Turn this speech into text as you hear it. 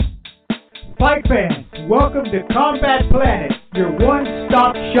Fight fans, welcome to Combat Planet, your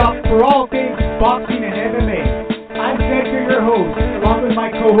one-stop shop for all things boxing and MMA. I'm Victor, your host, along with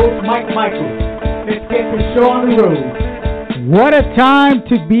my co-host Mike Michael. Let's get the show on the road. What a time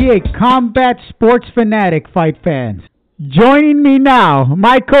to be a combat sports fanatic, fight fans. Joining me now,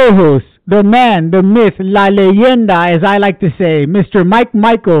 my co-host, the man, the myth, la leyenda, as I like to say, Mr. Mike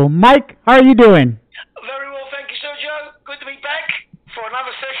Michael. Mike, how are you doing? Very well, thank you, Sergio. Good to be back for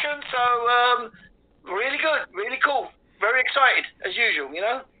another session. So, really good, really cool. Very excited, as usual, you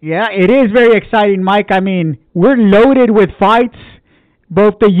know? Yeah, it is very exciting, Mike. I mean, we're loaded with fights,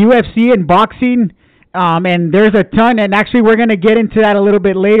 both the UFC and boxing, and there's a ton, and actually we're going to get into that a little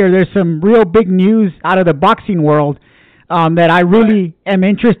bit later. There's some real big news out of the boxing world that I really am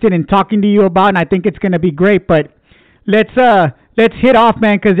interested in talking to you about, and I think it's going to be great. But let's hit off,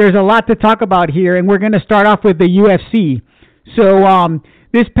 man, because there's a lot to talk about here, and we're going to start off with the UFC. So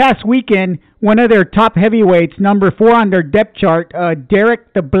this past weekend, one of their top heavyweights, number 4 on their depth chart,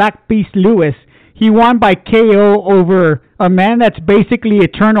 Derek the Black Beast Lewis, he won by KO over a man that's basically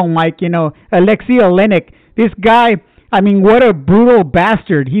eternal, Mike, you know, Alexei Oleinik. This guy, I mean, what a brutal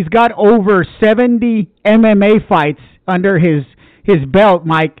bastard. He's got over 70 MMA fights under his belt,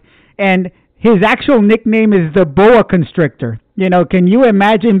 Mike, and his actual nickname is the Boa Constrictor. You know, can you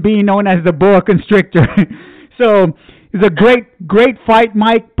imagine being known as the Boa Constrictor? So it's a great fight,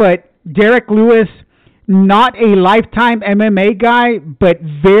 Mike, but Derek Lewis, not a lifetime MMA guy, but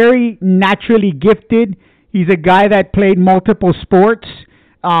very naturally gifted. He's a guy that played multiple sports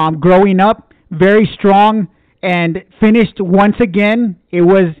growing up, very strong, and finished once again. It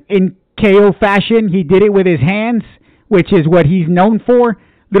was in KO fashion. He did it with his hands, which is what he's known for. A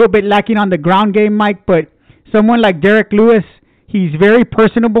little bit lacking on the ground game, Mike, but someone like Derek Lewis, he's very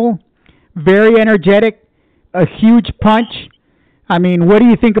personable, very energetic, a huge punch. I mean, what do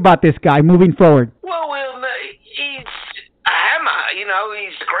you think about this guy moving forward? Well, he's a hammer. You know,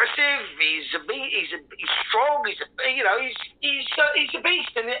 he's aggressive. He's strong. He's a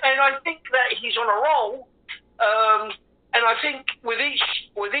beast, and I think that he's on a roll. And I think with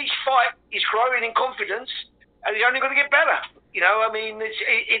each fight, he's growing in confidence, and he's only going to get better. You know, I mean,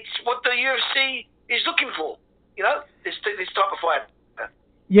 it's what the UFC is looking for. You know, this type of fight.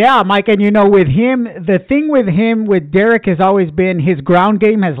 Yeah, Mike, and you know, with him, the thing with Derek has always been his ground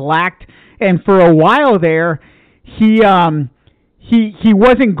game has lacked, and for a while there, he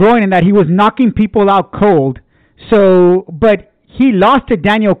wasn't growing in that. He was knocking people out cold. So, but he lost to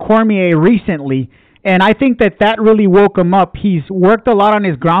Daniel Cormier recently, and I think that really woke him up. He's worked a lot on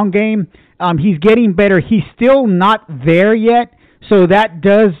his ground game. He's getting better. He's still not there yet, so that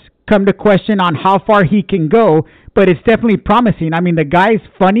does come to question on how far he can go, but it's definitely promising. I mean, the guy's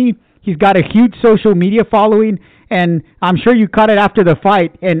funny. He's got a huge social media following, and I'm sure you caught it after the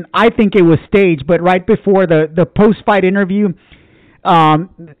fight, and I think it was staged, but right before the post-fight interview,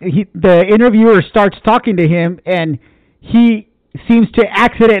 the interviewer starts talking to him, and he seems to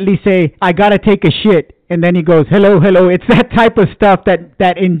accidentally say, "I gotta take a shit," and then he goes, hello. It's that type of stuff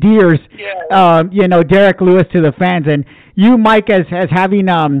that endears, you know, Derek Lewis to the fans. And you, Mike, as having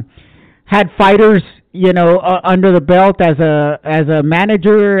had fighters, you know, under the belt as a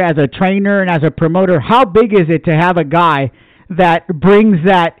manager, as a trainer, and as a promoter, how big is it to have a guy that brings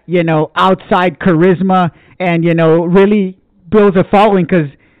that, you know, outside charisma and, you know, really builds a following? Because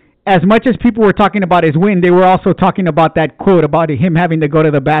as much as people were talking about his win, they were also talking about that quote about him having to go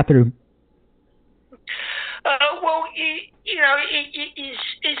to the bathroom. Well, he's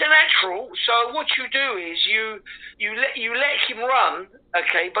a natural. So what you do is you let him run,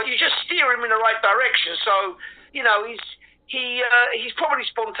 okay, but you just steer him in the right direction. So you know he's probably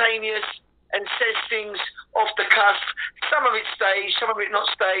spontaneous and says things off the cuff. Some of it staged, some of it not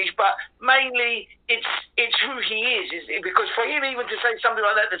staged, but mainly it's who he is because for him even to say something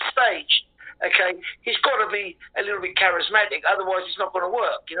like that that's staged, okay, he's got to be a little bit charismatic, otherwise it's not going to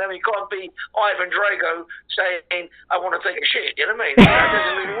work. You know, he can't be Ivan Drago saying, "I want to take a shit." You know what I mean? That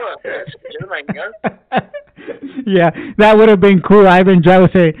doesn't really work. You know what I mean? You know? Yeah, that would have been cool. Ivan Drago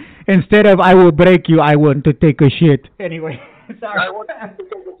say, instead of "I will break you," "I want to take a shit." Anyway, sorry. I want to take a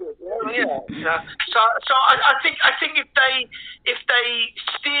shit. Yeah. So I think if they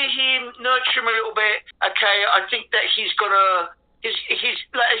steer him, nurture him a little bit, okay, I think that he's gonna. He's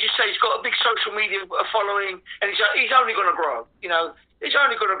like, as you say, he's got a big social media following, and he's only going to grow. You know, he's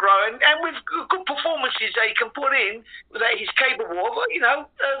only going to grow, and with good performances that he can put in, that he's capable of. You know,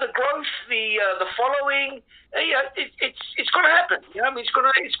 the growth, the following, it's going to happen. You know, I mean, it's going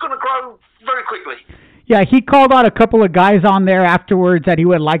to grow very quickly. Yeah, he called out a couple of guys on there afterwards that he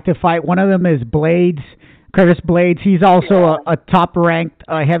would like to fight. One of them is Curtis Blades. He's also a top-ranked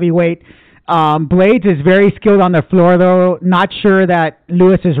heavyweight. Blades is very skilled on the floor, though. Not sure that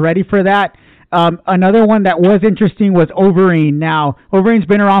Lewis is ready for that. Another one that was interesting was Overeem. Now, Overeem's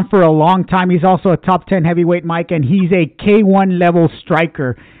been around for a long time. He's also a top 10 heavyweight, Mike, and he's a K1 level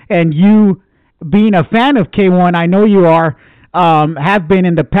striker. And you, being a fan of K1, I know you are, have been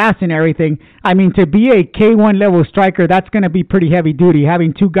in the past and everything. I mean, to be a K1 level striker, that's going to be pretty heavy duty,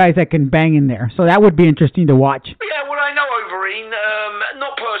 having two guys that can bang in there. So that would be interesting to watch. Yeah, well, I know Overeem,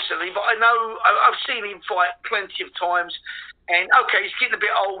 not personally, but I know I've seen him fight plenty of times. And, okay, he's getting a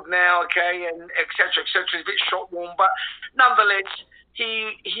bit old now, okay, and et cetera, he's a bit shot-worn. But nonetheless, he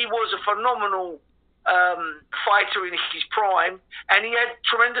was a phenomenal fighter in his prime, and he had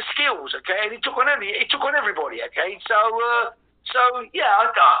tremendous skills, okay, and he took on everybody, okay. So yeah,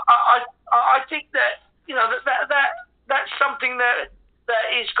 I think that, you know, that's something that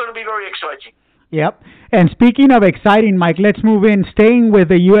is going to be very exciting. Yep. And speaking of exciting, Mike, let's move in. Staying with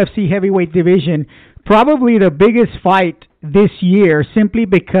the UFC heavyweight division, probably the biggest fight this year, simply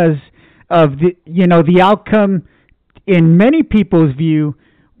because of the outcome, in many people's view,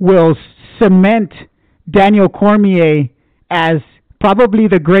 will cement Daniel Cormier as probably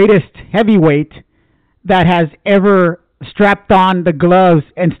the greatest heavyweight that has ever strapped on the gloves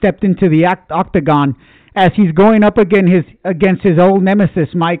and stepped into the octagon, as he's going up against his old nemesis,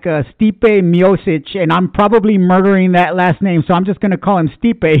 Mike, Stipe Miocic, and I'm probably murdering that last name, so I'm just going to call him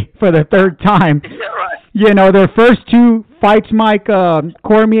Stipe for the third time. Yeah, right. You know, their first two fights, Mike,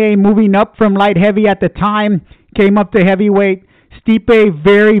 Cormier moving up from light heavy at the time, came up to heavyweight. Stipe,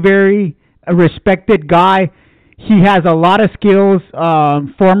 very, very respected guy. He has a lot of skills,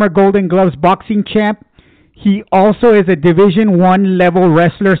 former Golden Gloves boxing champ. He also is a Division I level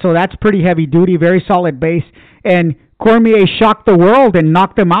wrestler, so that's pretty heavy duty, very solid base. And Cormier shocked the world and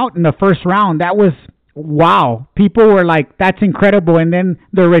knocked him out in the first round. That was, wow. People were like, that's incredible. And then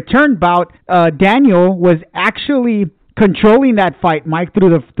the return bout, Daniel was actually controlling that fight, Mike,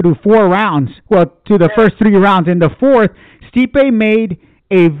 through 4 rounds. Well, to the first 3 rounds. In the fourth, Stipe made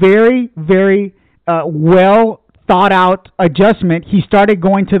a very, very well thought out adjustment. He started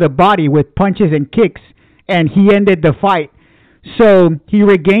going to the body with punches and kicks, and he ended the fight. So he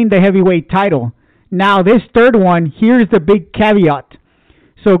regained the heavyweight title. Now this third one, here's the big caveat.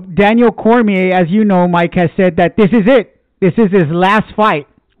 So Daniel Cormier, as you know, Mike, has said that this is it. This is his last fight.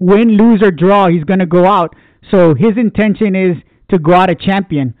 Win, lose, or draw, he's going to go out. So his intention is to go out a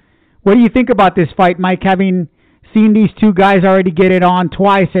champion. What do you think about this fight, Mike, having seen these two guys already get it on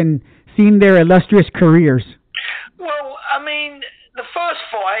twice and seen their illustrious careers? Well, I mean, the first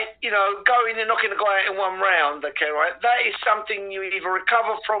fight, you know, going and knocking the guy out in 1 round, okay, right, that is something you either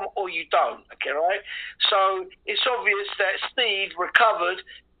recover from or you don't, okay, right? So it's obvious that Steve recovered,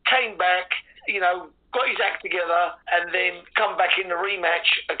 came back, you know, got his act together, and then come back in the rematch,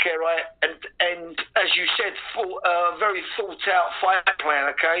 okay, right? And as you said, very thought out fight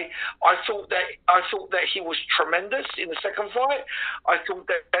plan, okay. I thought that he was tremendous in the second fight. I thought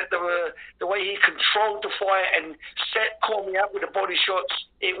that the way he controlled the fight and set Cormier up with the body shots,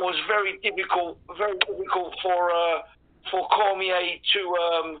 it was very difficult for Cormier to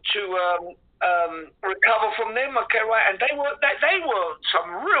recover from them, okay, right? And they were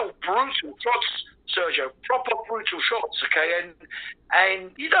some real brutal shots, Sergio, proper brutal shots, okay,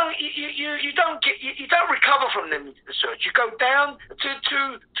 and you don't recover from them, Sergio. You go down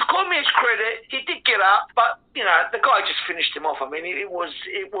to Cormier's credit, he did get up, but you know the guy just finished him off. I mean, it was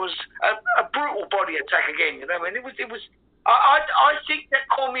a brutal body attack again. You know, I mean, it was. I think that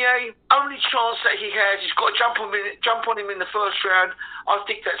Cormier, only chance that he has, he's got to jump on him in the first round. I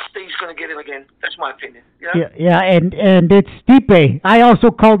think that Steve's going to get him again. That's my opinion. You know? Yeah, and it's Stipe. I also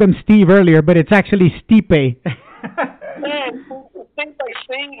called him Steve earlier, but it's actually Stipe. Steve,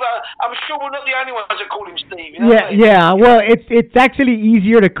 I'm sure we're not the only ones that call him Steve. You know yeah. Well, it's actually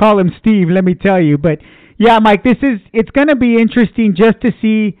easier to call him Steve, let me tell you. But yeah, Mike, it's going to be interesting just to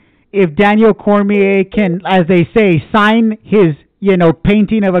see if Daniel Cormier can, as they say, sign his,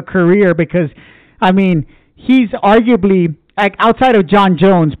 painting of a career, because, I mean, he's arguably, like, outside of John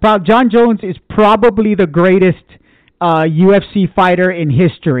Jones, John Jones is probably the greatest UFC fighter in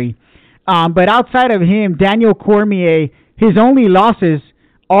history. But outside of him, Daniel Cormier, his only losses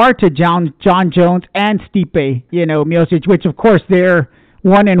are to John Jones and Stipe, Miocic, which, of course, they're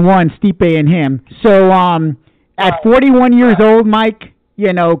 1-1, Stipe and him. So at 41 years old, Mike,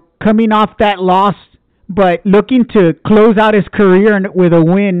 coming off that loss, but looking to close out his career with a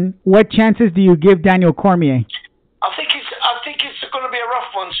win, what chances do you give Daniel Cormier? I think it's going to be a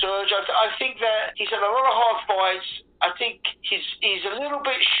rough one, Serge. I think that he's had a lot of hard fights. I think he's a little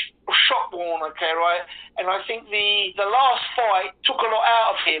bit shot worn, okay, right? And I think the last fight took a lot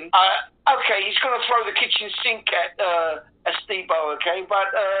out of him. Okay, he's going to throw the kitchen sink at Stipe, okay, but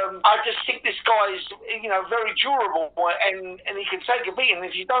I just think this guy is, very durable, and he can take a beating.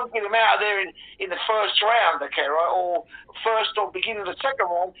 If you don't get him out of there in the first round, okay, right, or first or beginning of the second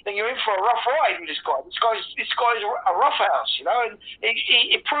round, then you're in for a rough ride with this guy. This guy's a roughhouse, and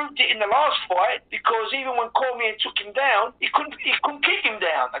he proved it in the last fight, because even when Cormier took him down, he couldn't kick him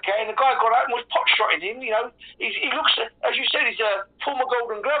down, okay, and the guy got out and was pot shotting him. He looks, as you said, he's a former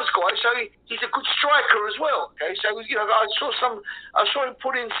Golden Gloves guy, so he's a good striker as well, okay. So I saw him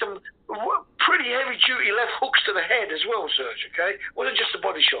put in some pretty heavy duty left hooks to the head as well, Serge, okay. It wasn't just the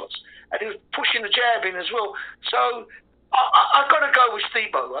body shots, and he was pushing the jab in as well. So I got to go with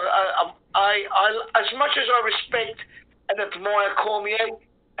Stipe. I as much as I respect and admire Cormier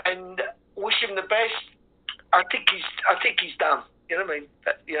and wish him the best, I think he's done. You know what I mean?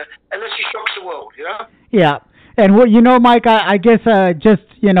 Yeah, unless he shocks the world, Yeah. And Mike, I guess just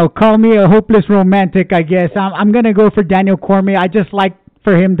call me a hopeless romantic. I guess I'm gonna go for Daniel Cormier. I just like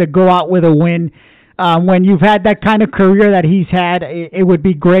for him to go out with a win. When you've had that kind of career that he's had, it would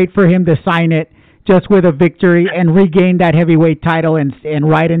be great for him to sign it just with a victory and regain that heavyweight title and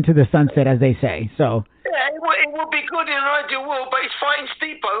ride into the sunset, as they say. So. Yeah, it would be good in an ideal world, but he's fighting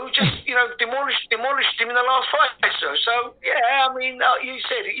Stipe, who just demolished him in the last fight. So yeah, I mean, you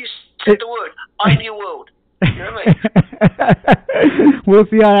said the word ideal world. You know what I mean? We'll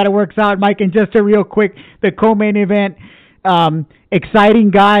see how that works out, Mike. And just a real quick, the co-main event,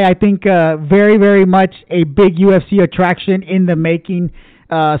 exciting guy. I think very, very much a big UFC attraction in the making.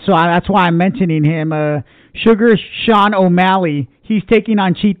 That's why I'm mentioning him. Sugar Sean O'Malley. He's taking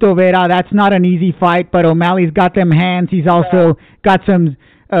on Chito Vera. That's not an easy fight, but O'Malley's got them hands. He's also got some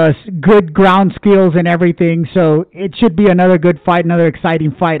good ground skills and everything. So it should be another good fight, another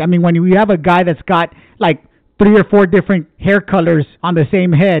exciting fight. I mean, when you have a guy that's got like 3 or 4 different hair colors on the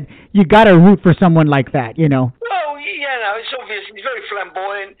same head, you got to root for someone like that, Oh, yeah, no, it's obvious. He's very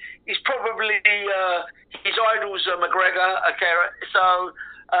flamboyant. He's probably his idol's McGregor. Okay, so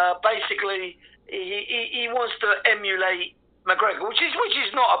basically he wants to emulate McGregor, which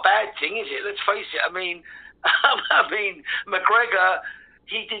is not a bad thing, is it? Let's face it. I mean, McGregor,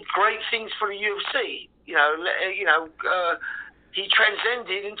 he did great things for the UFC. He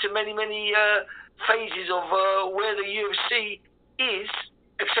transcended into many phases of where the UFC is,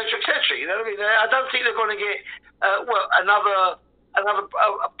 etc., etc. You know what I mean? I don't think they're going to get another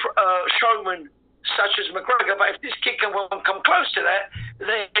showman such as McGregor. But if this kid can come close to that,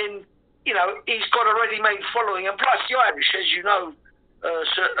 then he's got a ready-made following. And plus, the Irish, as you know,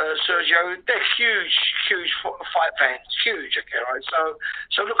 Sergio, they're huge fight fans, huge. Okay, right. So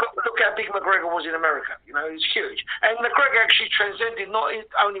look how big McGregor was in America. He's huge. And McGregor actually transcended not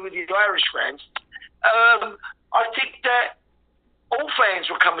only with the Irish fans. I think that all fans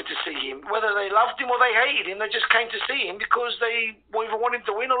were coming to see him, whether they loved him or they hated him. They just came to see him because they either wanted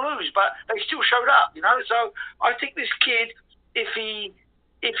to win or lose, but they still showed up. So I think this kid, if he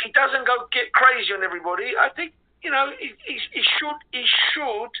doesn't go get crazy on everybody, I think he should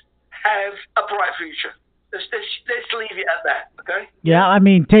have a bright future. Let's leave it at that. Okay. Yeah, I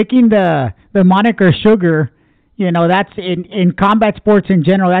mean, taking the moniker Sugar. That's in combat sports in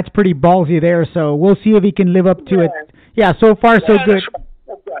general. That's pretty ballsy there. So we'll see if he can live up to it. Yeah, so far so good.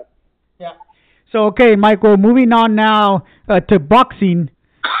 That's right. Yeah. So okay, Michael. Moving on now to boxing.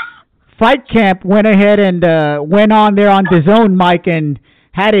 Fight Camp went ahead and went on there on DAZN, Mike, and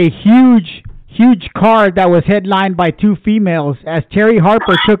had a huge card that was headlined by 2 females as Terry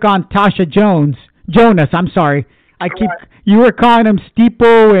Harper took on Tasha Jonas. I'm sorry. You were calling him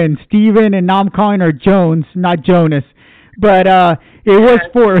Stipe and Steven, and now I'm calling her Jones, not Jonas. But it was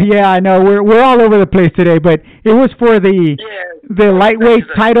for, I know, we're all over the place today, but it was for the lightweight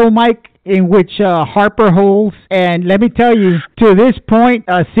title, Mike, in which Harper holds. And let me tell you, to this point,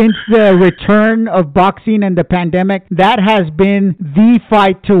 since the return of boxing and the pandemic, that has been the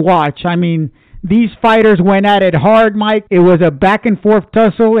fight to watch. I mean, these fighters went at it hard, Mike. It was a back-and-forth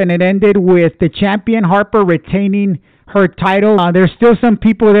tussle, and it ended with the champion Harper retaining her title. There's still some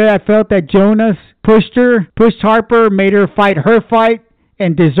people there that felt that Jonas pushed Harper, made her fight her fight,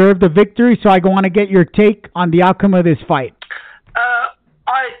 and deserved the victory. So I want to get your take on the outcome of this fight.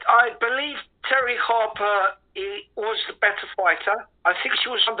 I believe Terry Harper was the better fighter. I think she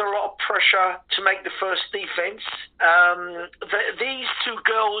was under a lot of pressure to make the first defense. These 2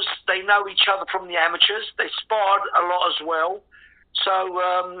 girls, they know each other from the amateurs. They sparred a lot as well. So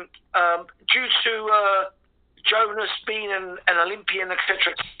due to Jonas being an Olympian,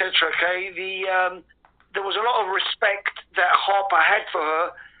 etc., okay, there was a lot of respect that Harper had for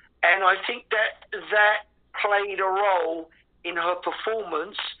her, and I think that played a role in her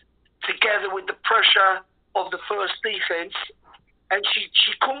performance, together with the pressure of the first defense, and she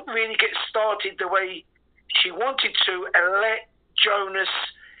couldn't really get started the way she wanted to, and let Jonas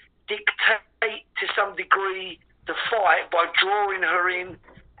dictate to some degree the fight by drawing her in,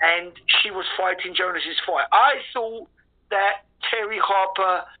 and she was fighting Jonas's fight. I thought that Terry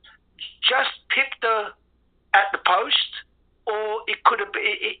Harper just pipped her at the post, or it could have been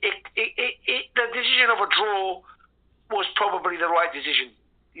the decision of a draw was probably the right decision,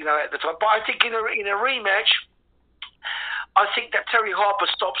 at the time. But I think in a rematch, I think that Terry Harper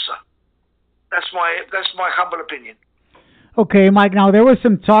stops her. That's my humble opinion. Okay, Mike, now there was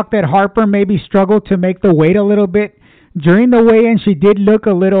some talk that Harper maybe struggled to make the weight a little bit. During the weigh-in, she did look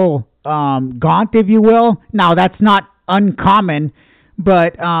a little gaunt, if you will. Now, that's not uncommon,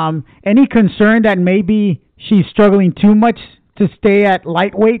 but any concern that maybe she's struggling too much to stay at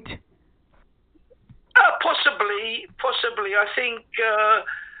lightweight? Possibly. I think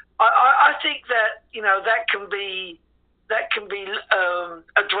I think that that can be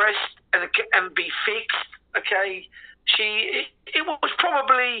addressed and be fixed. Okay, it was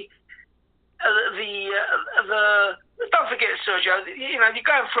probably the don't forget, Sergio. You're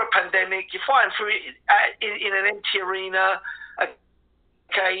going through a pandemic. You're fighting through it in an empty arena.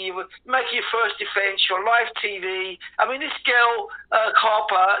 Okay, you were making your first defense, your live TV. I mean, this girl,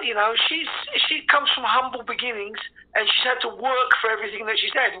 Harper, she comes from humble beginnings, and she's had to work for everything that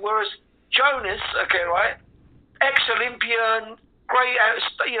she's had. Whereas Jonas, okay, right, ex-Olympian, great,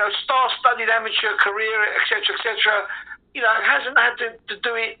 star-studded amateur career, etc., hasn't had to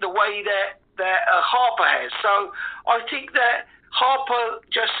do it the way that Harper has. So I think that Harper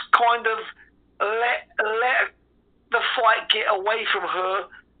just kind of let the fight get away from her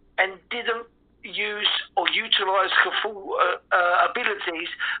and didn't use or utilize her full abilities.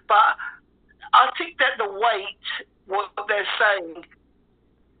 But I think that the weight, what they're saying,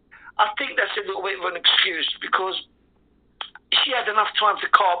 I think that's a little bit of an excuse, because she had enough time to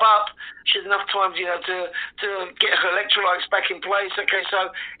carb up. She had enough time, to get her electrolytes back in place. Okay,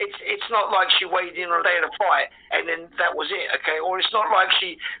 so it's not like she weighed in on the day of the fight and then that was it. Okay, or it's not like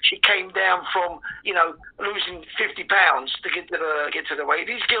she came down from losing 50 pounds to get to the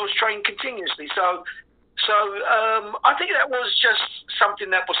weight. These girls train continuously, so I think that was just something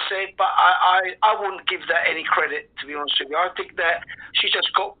that was said, but I wouldn't give that any credit, to be honest with you. I think that she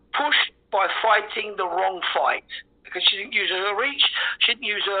just got pushed by fighting the wrong fight. Because she didn't use her reach, she didn't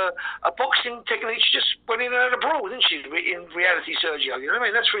use a boxing technique, she just went in at a brawl, didn't she, in reality, Sergio? You know what I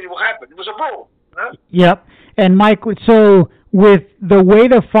mean? That's really what happened. It was a brawl. Yep. And Mike, so with the way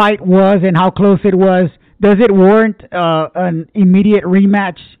the fight was and how close it was, does it warrant an immediate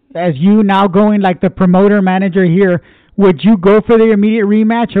rematch? As you now going like the promoter manager here, would you go for the immediate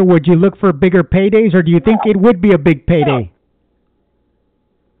rematch, or would you look for bigger paydays, or do you think it would be a big payday?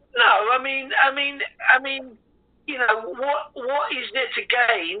 No, I mean, what is there to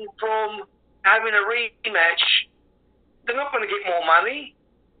gain from having a rematch? They're not going to get more money,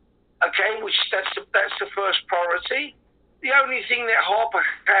 okay? Which that's the first priority. The only thing that Harper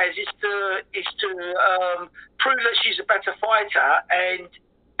has is to prove that she's a better fighter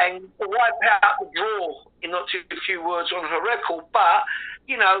and wipe out the draw, in not too few words, on her record. But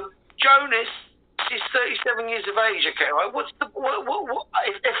Jonas is 37 years of age, okay? Right?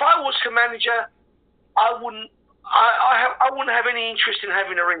 If I was her manager, I wouldn't have any interest in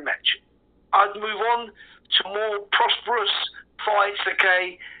having a rematch. I'd move on to more prosperous fights,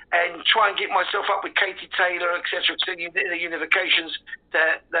 okay, and try and get myself up with Katie Taylor, etc., the unifications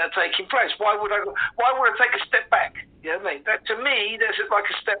that are taking place. Why would I take a step back? You know what I mean? That, to me, that's like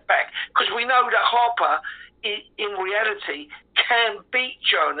a step back, because we know that Harper, in reality, can beat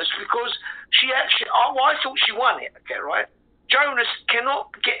Jonas, because she actually, I thought she won it, okay, right? Jonas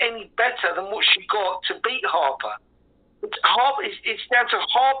cannot get any better than what she got to beat Harper. It's down to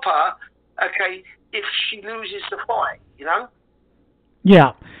Harper, okay, if she loses the fight,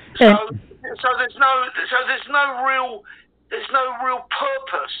 Yeah. So there's no real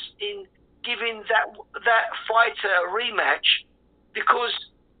purpose in giving that fighter a rematch, because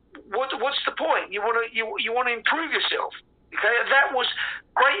what's the point? You want to improve yourself. Okay, that was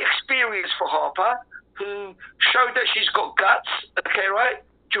great experience for Harper, who showed that she's got guts, okay, right?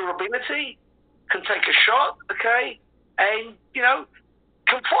 Durability, can take a shot, okay, and can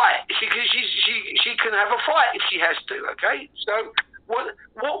fight. She can have a fight if she has to, okay. So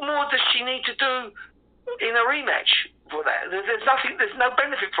what more does she need to do in a rematch for that? There's nothing. There's no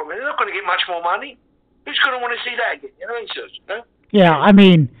benefit from it. They're not going to get much more money. Who's going to want to see that again? You know, Serge? Yeah, I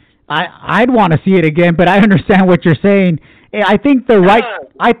mean, I'd want to see it again, but I understand what you're saying. I think the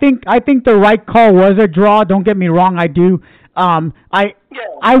right call was a draw. Don't get me wrong, I do.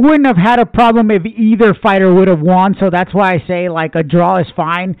 I wouldn't have had a problem if either fighter would have won, so that's why I say like a draw is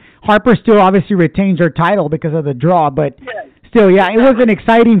fine. Harper still obviously retains her title because of the draw, but still, yeah, it was an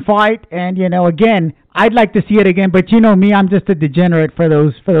exciting fight, and again, I'd like to see it again, but you know me, I'm just a degenerate for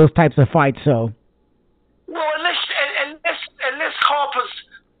those types of fights. So. Well, unless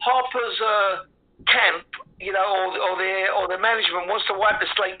Harper's camp, or the management wants to wipe the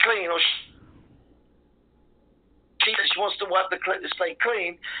slate clean, or she wants to wipe the slate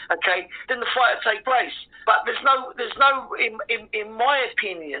clean, okay, then the fight will take place. But there's no, in my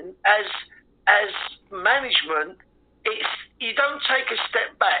opinion, as management, you don't take a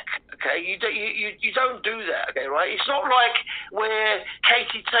step back, okay? You don't do that, okay, right? It's not like where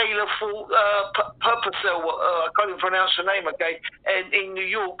Katie Taylor fought Purpose-Cell, I can't even pronounce her name, okay, and in New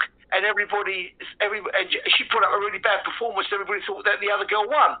York, and and she put up a really bad performance. Everybody thought that the other girl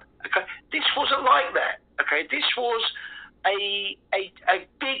won. Okay, this wasn't like that. Okay, this was a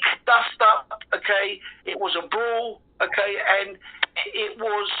big dust up. Okay, it was a brawl. Okay, and it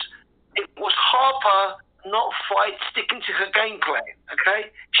was Harper not sticking to her game plan. Okay,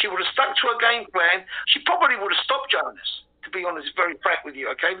 she would have stuck to her game plan. She probably would have stopped Jonas. To be honest, very frank with you,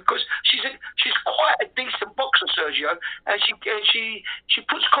 okay, because she's quite a decent boxer, Sergio, and she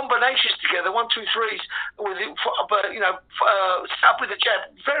puts combinations together, 1, 2, 3s with it, but up with the jab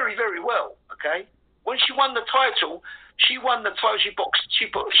very, very well, okay. When she won the title, she boxed. She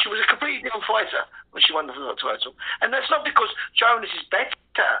was a completely different fighter when she won the title, and that's not because Jonas is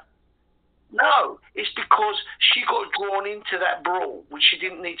better. No, it's because she got drawn into that brawl, which she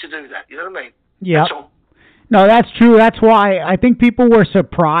didn't need to do that. You know what I mean? Yeah. No, that's true. That's why I think people were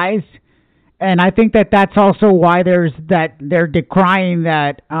surprised, and I think that's also why they're decrying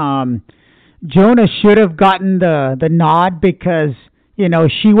that Jonas should have gotten the nod because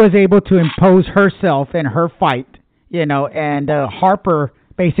she was able to impose herself in her fight, and Harper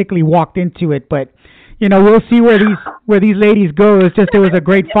basically walked into it. But we'll see where these ladies go. It's just it was a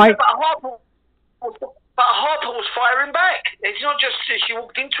great fight. But Harper was firing back. It's not just she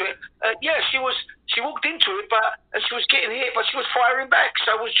walked into it. She walked into it, and she was getting hit, but she was firing back.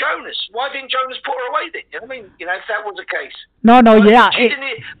 So was Jonas. Why didn't Jonas put her away then? You know what I mean? If that was the case. No, yeah. It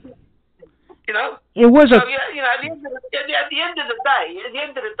was so, at the end of the day,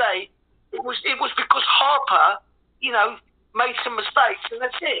 it was because Harper, made some mistakes, and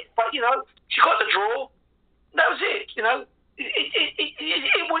that's it. But she got the draw. That was it.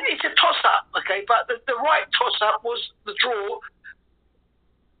 It's a toss-up, okay? But the right toss-up was the draw.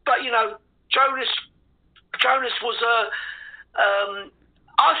 But, Jonas was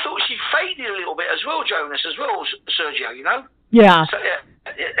I thought she faded a little bit as well, Jonas, Sergio, Yeah. So,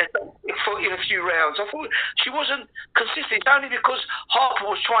 in a few rounds. I thought she wasn't consistent. It's only because Harper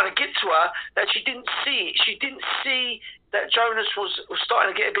was trying to get to her that she didn't see it. She didn't see that Jonas was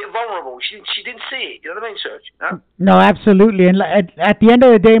starting to get a bit vulnerable. She didn't see it. You know what I mean, Serge? No, absolutely. And at the end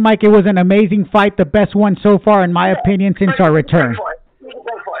of the day, Mike, it was an amazing fight, the best one so far, in my opinion, since our return. It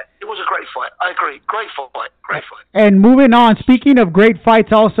was a great fight. I agree. Great fight. And moving on, speaking of great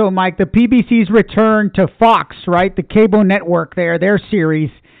fights also, Mike, the PBC's return to Fox, right, the cable network there, their series.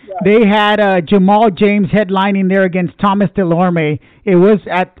 Yeah. They had Jamal James headlining there against Thomas Delorme. It was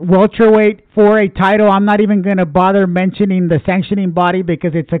at welterweight for a title. I'm not even going to bother mentioning the sanctioning body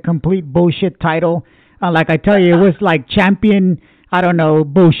because it's a complete bullshit title. Like I tell you, it was like champion, I don't know,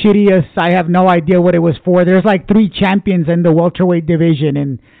 bullshittiest. I have no idea what it was for. There's like 3 champions in the welterweight division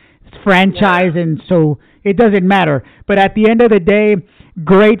and franchise, and so it doesn't matter. But at the end of the day,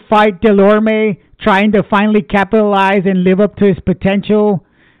 great fight. Delorme trying to finally capitalize and live up to his potential.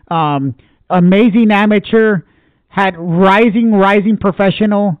 Amazing amateur, had rising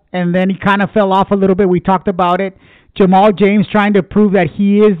professional, and then he kind of fell off a little bit. We talked about it. Jamal James trying to prove that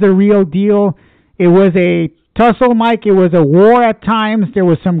he is the real deal. It was a tussle, Mike. It was a war at times. There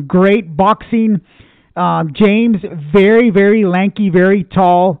was some great boxing. James, very, very lanky, very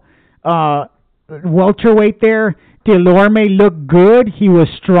tall, welterweight there. Delorme looked good. He was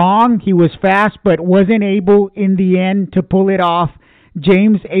strong. He was fast, but wasn't able in the end to pull it off.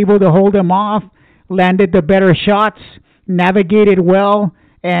 James able to hold him off, landed the better shots, navigated well,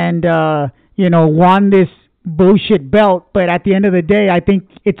 and, won this bullshit belt. But at the end of the day, I think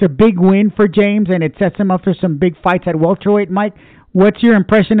it's a big win for James, and it sets him up for some big fights at welterweight. Mike, what's your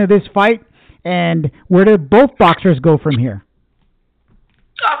impression of this fight, and where do both boxers go from here?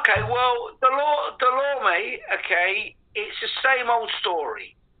 Okay, well, Delorme, okay, it's the same old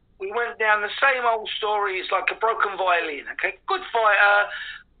story. We went down the same old story. It's like a broken violin, okay? Good fighter,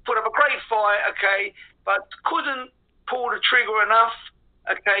 put up a great fight, okay, but couldn't pull the trigger enough,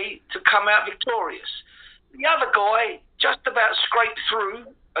 okay, to come out victorious. The other guy just about scraped through,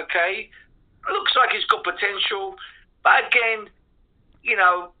 okay, looks like he's got potential, but again, you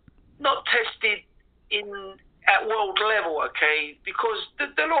know, not tested at world level, okay, because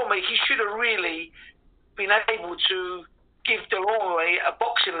Delorme, he should have really been able to give Delorme a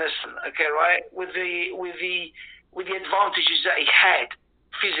boxing lesson, okay, right, with the advantages that he had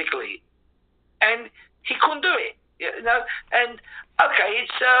physically, and he couldn't do it, you know. And okay,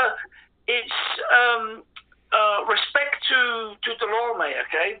 it's respect to Delorme,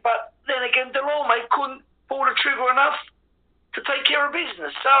 okay, but then again, Delorme couldn't pull the trigger enough to take care of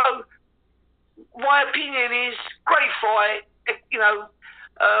business. So my opinion is great fight, you know.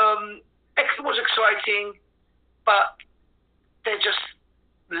 It was exciting, but they're just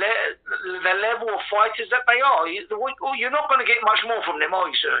the level of fighters that they are. You're not going to get much more from them, are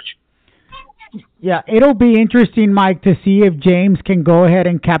you, Serge? Yeah, it'll be interesting, Mike, to see if James can go ahead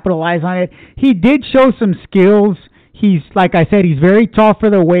and capitalize on it. He did show some skills. He's, like I said, he's very tall for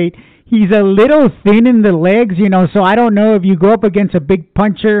the weight. He's a little thin in the legs, you know, so I don't know if you go up against a big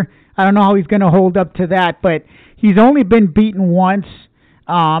puncher, I don't know how he's going to hold up to that, but he's only been beaten once,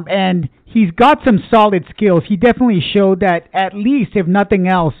 and he's got some solid skills. He definitely showed that, at least, if nothing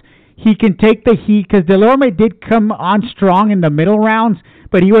else, he can take the heat, because Delorme did come on strong in the middle rounds,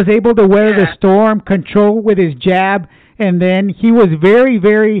 but he was able to weather the storm, control with his jab, and then he was very,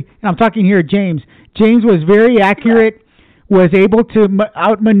 very, and I'm talking here James was very accurate, was able to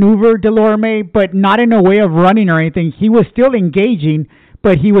outmaneuver Delorme, but not in a way of running or anything. He was still engaging,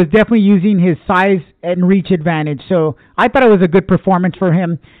 but he was definitely using his size and reach advantage. So I thought it was a good performance for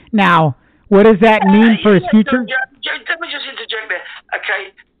him. Now, what does that mean for his future? Let me just interject there.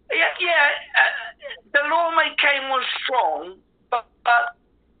 Okay. Delorme came on strong, but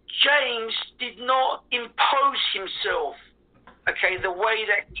James did not impose himself, okay, the way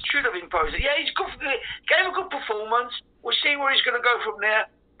that he should have imposed it. Yeah, he's good. Gave a good performance. We'll see where he's going to go from there.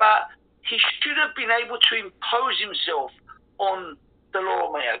 But he should have been able to impose himself on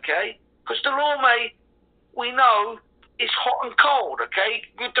Delorme, okay? Because Delorme, we know, is hot and cold, okay?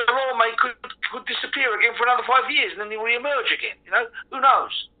 Delorme could disappear again for another 5 years and then he'll re-emerge again, you know? Who knows,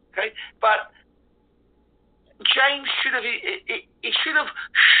 okay? But James should have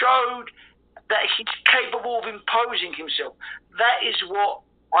showed that he's capable of imposing himself. That is what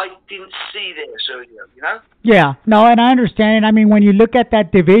I didn't see there, Sergio, you know? Yeah, no, and I understand. I mean, when you look at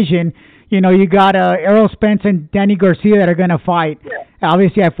that division, you know, you got Errol Spence and Danny Garcia that are going to fight,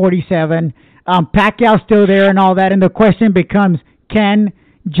 obviously at 47. Pacquiao's still there and all that, and the question becomes, can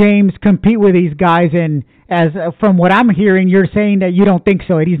James compete with these guys? And as from what I'm hearing, you're saying that you don't think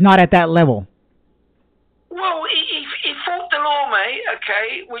so. He's not at that level. Well, he fought Delorme,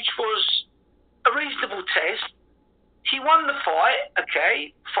 okay, which was a reasonable test. He won the fight,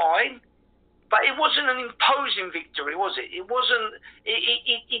 okay, fine, but it wasn't an imposing victory, was it? It wasn't.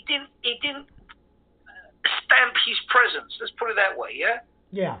 It didn't stamp his presence. Let's put it that way. Yeah.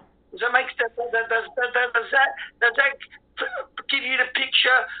 Yeah. Does that make sense? Does that give you the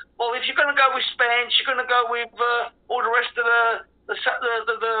picture? Well, if you're going to go with Spence, you're going to go with all the rest of the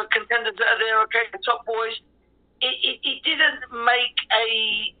contenders that are there. Okay, the top boys. It didn't make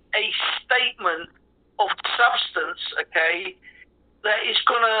a statement of substance, okay, that is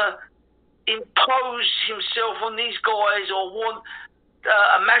going to impose himself on these guys or want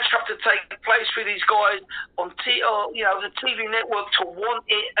a matchup to take place for these guys on the TV network to want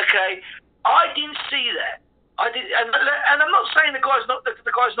it, okay. I didn't see that. I did, and I'm not saying the guy's not a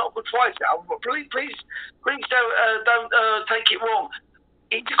good fighter. Please don't take it wrong.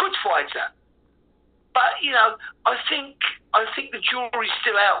 He's a good fighter, but you know, I think the jury's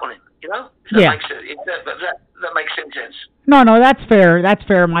still out on him. You know, that makes sense. No, that's fair. That's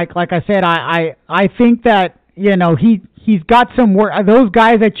fair, Mike. Like I said, I think that, you know, he's got some work. Those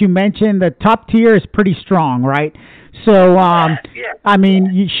guys that you mentioned, the top tier is pretty strong, right? So, I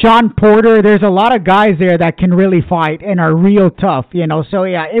mean, Sean Porter, there's a lot of guys there that can really fight and are real tough, you know. So,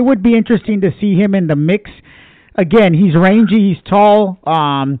 yeah, it would be interesting to see him in the mix. Again, he's rangy, he's tall,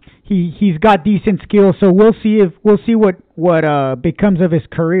 he's got decent skills. So we'll see what becomes of his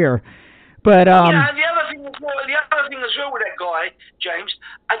career. But the other thing as well with that guy, James,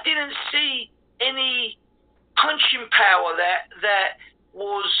 I didn't see any punching power that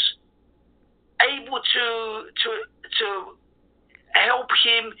was able to help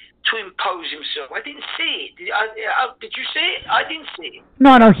him to impose himself. I didn't see it. Did you see it? I didn't see it.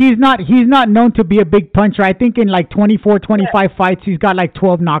 No, he's not known to be a big puncher. I think in like 24, 25 fights, he's got like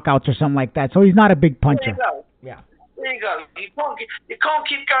 12 knockouts or something like that. So he's not a big puncher. There you go. Yeah. There you go. You can't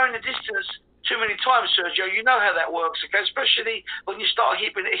keep going the distance too many times, Sergio. You know how that works, okay? Especially when you start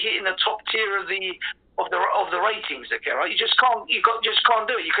hitting the top tier of the ratings, okay? Right? You just can't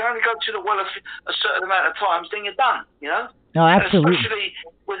do it. You can only go to the well a certain amount of times, then you're done. You know. No, absolutely. And especially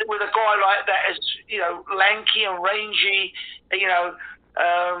with a guy like that, as lanky and rangy.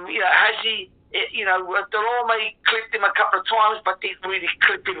 Has he? Delorme clipped him a couple of times, but didn't really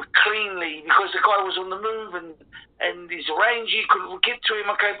clip him cleanly because the guy was on the move and he's rangy, couldn't get to him.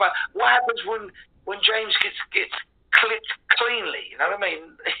 Okay, but what happens when James gets clipped cleanly? You know what I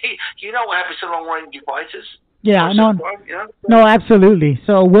mean? You know what happens to long-range fighters. Yeah, no, absolutely.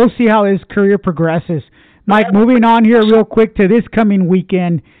 So we'll see how his career progresses. Mike, moving on here real quick to this coming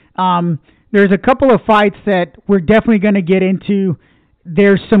weekend. There's a couple of fights that we're definitely going to get into.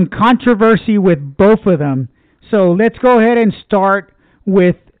 There's some controversy with both of them. So let's go ahead and start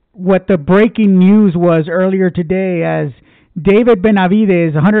with what the breaking news was earlier today, as David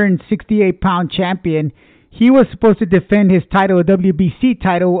Benavidez, 168-pound champion, he was supposed to defend his title, a WBC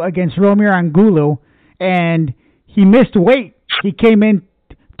title, against Cormier-Miocic, and he missed weight. He came in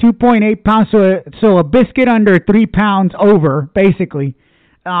 2.8 pounds, so a biscuit under 3 pounds over, basically.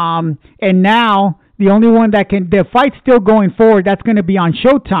 And now the only one the fight's still going forward. That's going to be on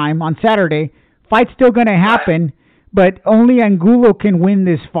Showtime on Saturday. Fight's still going to happen, but only Angulo can win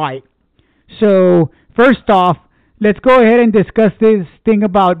this fight. So first off, let's go ahead and discuss this thing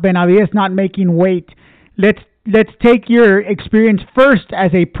about Benavidez not making weight. Let's take your experience first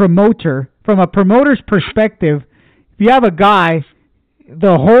as a promoter. From a promoter's perspective, if you have a guy,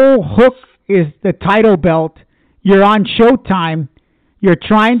 the whole hook is the title belt. You're on Showtime. You're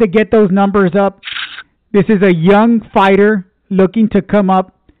trying to get those numbers up. This is a young fighter looking to come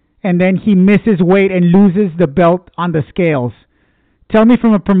up, and then he misses weight and loses the belt on the scales. Tell me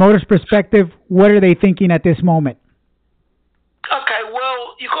from a promoter's perspective, what are they thinking at this moment? Okay,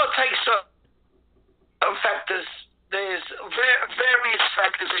 well, you've got to take some factors. There's various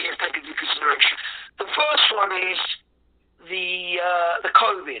factors that you have to take into consideration. The first one is the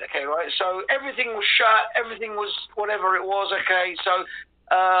COVID, okay, right? So everything was shut, everything was whatever it was, okay? So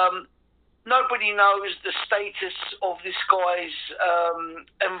nobody knows the status of this guy's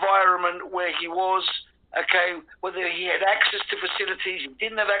environment where he was, okay? Whether he had access to facilities, he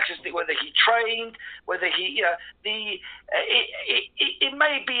didn't have access to, whether he trained, whether he, it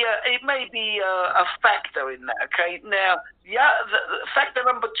may be a factor in that, okay? Now, the factor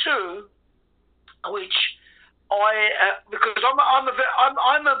number two, which because I'm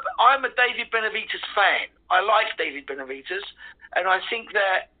a David Benavidez fan. I like David Benavidez, and I think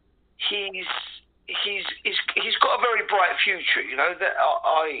that he's got a very bright future. You know that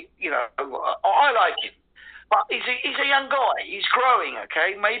I like him, but he's a young guy. He's growing.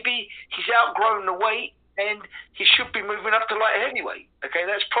 Okay, maybe he's outgrown the weight, and he should be moving up to light heavyweight. Okay,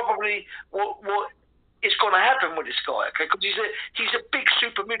 that's probably what is going to happen with this guy, okay? Because he's a big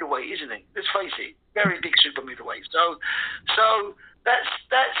super middleweight, isn't he? Let's face it, very big super middleweight. So that's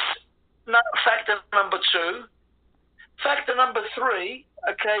factor number two. Factor number three,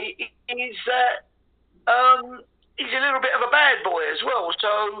 okay, is that he's a little bit of a bad boy as well.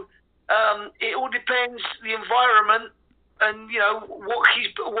 So it all depends the environment and what he's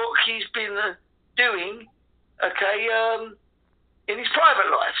been doing, okay. In his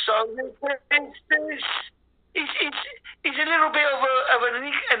private life, so he's a little bit of an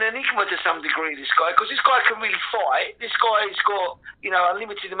enigma to some degree. This guy, because this guy can really fight. This guy's got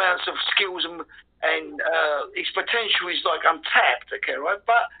unlimited amounts of skills and his potential is like untapped. Okay, right?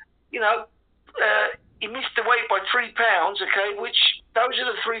 But he missed the weight by 3 pounds. Okay, which those are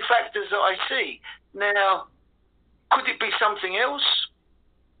the three factors that I see. Now, could it be something else?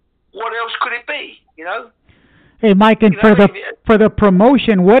 What else could it be? Hey, Mike, and for the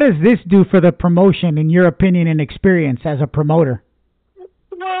promotion, what does this do for the promotion, in your opinion and experience as a promoter?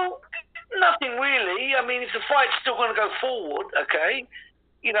 Well, nothing really. I mean, if the fight's still going to go forward, okay,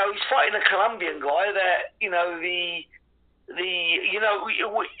 he's fighting a Colombian guy that, the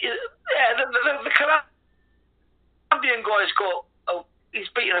Colombian guy's got, he's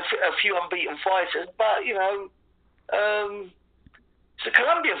beaten a few unbeaten fighters, but, it's a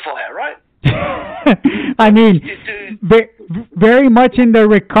Colombian fighter, right? I mean, very much in the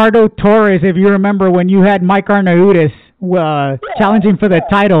Ricardo Torres, if you remember when you had Mike Arnaudes challenging for the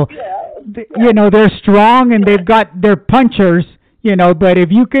title. They're strong and they've got their punchers, but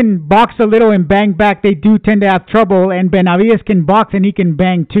if you can box a little and bang back, they do tend to have trouble, and Benavidez can box and he can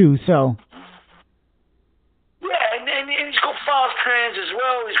bang too, so. Yeah, and he's got fast hands as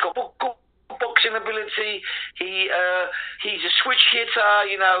well. He's got good boxing striking ability. He's a switch hitter.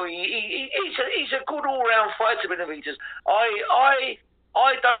 You know, he's a good all-round fighter, Benavidez. I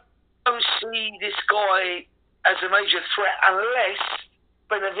don't see this guy as a major threat unless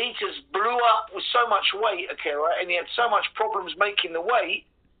Benavidez blew up with so much weight, okay, right? And he had so much problems making the weight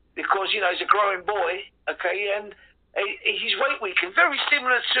because, you know, he's a growing boy, okay, and he's weight weakened. Very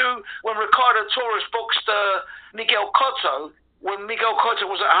similar to when Ricardo Torres boxed Miguel Cotto, when Miguel Cotto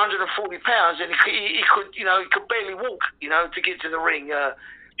was at 140 pounds and he could, you know, he could barely walk, you know, to get to the ring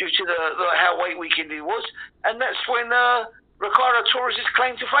due to how weight weakened he was. And that's when Ricardo Torres'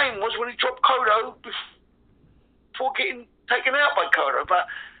 claim to fame was when he dropped Cotto before getting taken out by Cotto. But,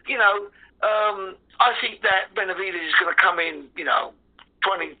 you know, I think that Benavidez is going to come in, you know,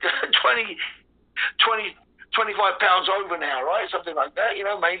 25 pounds over now, right? Something like that, you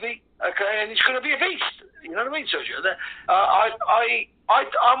know, maybe. Okay, and he's going to be a beast. You know what I mean, Sergio?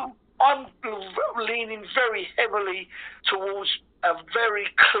 I'm leaning very heavily towards a very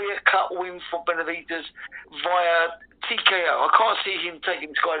clear-cut win for Benavidez via TKO. I can't see him taking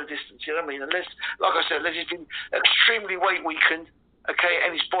this guy the distance, you know what I mean? Unless, like I said, unless he's been extremely weight weakened, okay,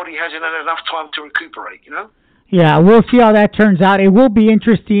 and his body hasn't had enough time to recuperate, you know? Yeah, we'll see how that turns out. It will be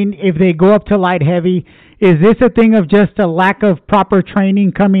interesting if they go up to light heavy. Is this a thing of just a lack of proper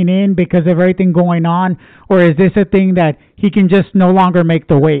training coming in because of everything going on, or is this a thing that he can just no longer make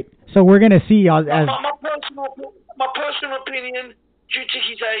the weight? So we're going to see. My personal opinion, due to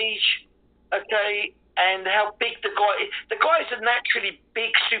his age, okay, and how big the guy is a naturally big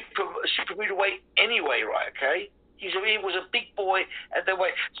super middleweight anyway, right? Okay, he was a big boy at the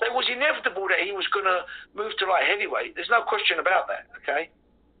weight, so it was inevitable that he was going to move to light heavyweight. There's no question about that. Okay,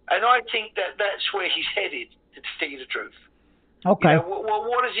 and I think that that's where he's headed. To tell you the truth. Okay. You know,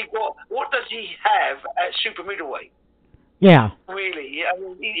 what has he got? What does he have at super middleweight? Yeah. Really, I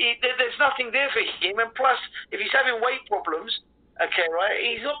mean, there's nothing there for him, and plus, if he's having weight problems, okay, right,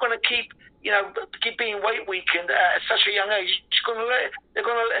 he's not going to keep being weight weakened at such a young age. They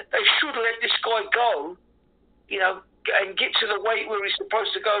should let this guy go, you know, and get to the weight where he's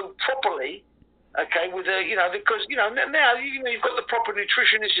supposed to go properly. Okay, with because now you've got the proper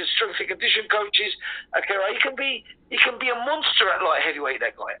nutritionists and strength and condition coaches. Okay, right, he can be a monster at light heavyweight,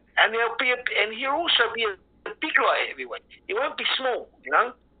 that guy, and he'll also be a big light heavyweight. He won't be small, you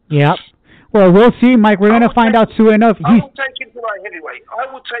know. Yep. Well, we'll see, Mike. We're going to find out soon enough. I will take him to light heavyweight.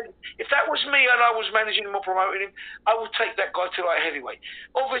 If that was me and I was managing him or promoting him, I would take that guy to light heavyweight.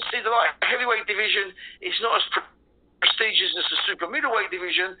 Obviously, the light heavyweight division is not as prestigious as the super middleweight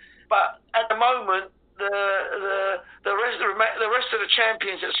division, but at the moment, the rest of the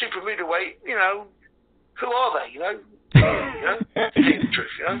champions at super middleweight, you know, who are they? You know, to tell you the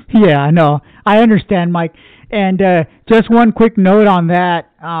truth, you know. Yeah, no, I understand, Mike. And just one quick note on that.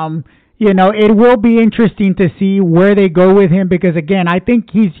 You know, it will be interesting to see where they go with him because, again, I think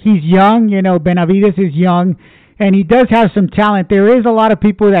he's young. You know, Benavidez is young, and he does have some talent. There is a lot of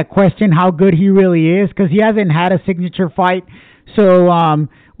people that question how good he really is because he hasn't had a signature fight. So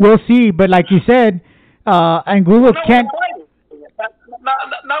we'll see. But like you said, Angulo can't.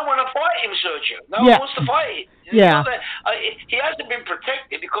 No one will fight him, Sergio. No one wants to fight him. Yeah. He hasn't been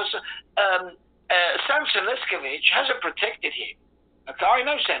protected because Samson Leskovich hasn't protected him. Okay, I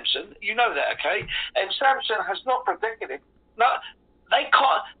know Samson. You know that, okay? And Samson has not protected him. No, they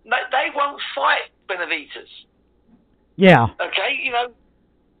can't. They won't fight Benavidez. Yeah. Okay, you know.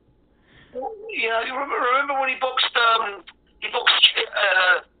 You remember when he boxed?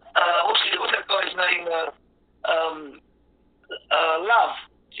 What's that guy's name? Love.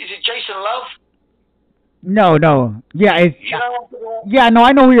 Is it Jason Love? No. Yeah, no,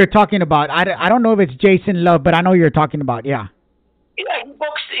 I know who you're talking about. I don't know if it's Jason Love, but I know who you're talking about. Yeah. Yeah, he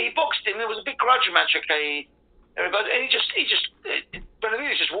boxed him. It was a big grudge match, okay. And Benavidez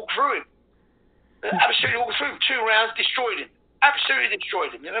just walked through him. Absolutely walked through him. 2 rounds, destroyed him. Absolutely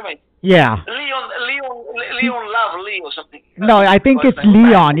destroyed him. You know what I mean? Yeah. Leon Love, Lee or something. No, I think it's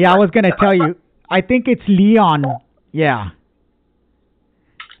Leon. Yeah, I was gonna tell you. I think it's Leon. Yeah.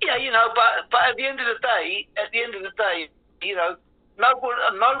 Yeah, you know, but at the end of the day, you know,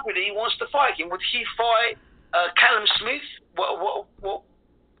 nobody wants to fight him. Would he fight Callum Smith? What?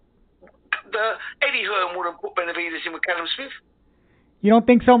 Eddie Hearn would have put Benavidez in with Callum Smith. You don't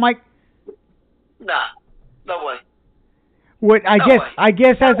think so, Mike? Nah, no way. I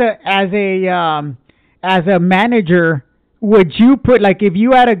guess as a manager, would you put, like, if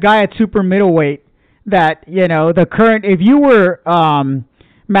you had a guy at super middleweight that, you know, if you were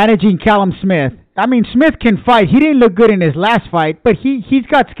managing Callum Smith, I mean, Smith can fight. He didn't look good in his last fight, but he's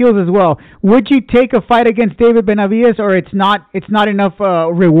got skills as well. Would you take a fight against David Benavidez, or it's not enough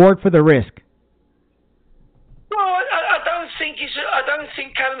reward for the risk? don't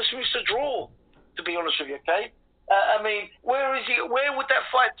think Callum Smith's a draw, to be honest with you. Okay. I mean, where is he? Where would that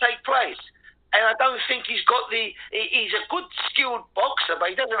fight take place? And I don't think he's got he's a good skilled boxer,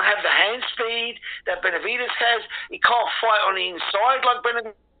 but he doesn't have the hand speed that Benavidez has. He can't fight on the inside like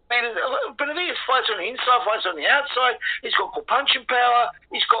Benavidez. Benavidez fights on the inside, fights on the outside. He's got good punching power.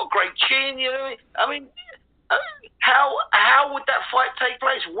 He's got a great chin. You know, I mean, how would that fight take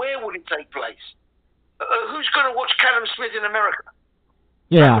place? Where would it take place? Who's going to watch Callum Smith in America?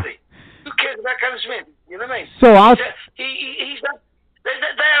 Yeah. Nobody. Who cares about Callum Smith? You know what I mean? So they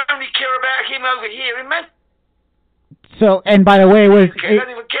only care about him over here in Manchester. So, and by the way, They don't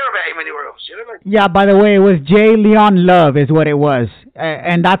even care about him anywhere else. You know what I mean? Yeah, by the way, it was J. Leon Love is what it was,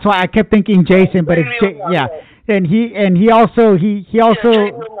 and that's why I kept thinking Jason, but it's yeah. And he also he's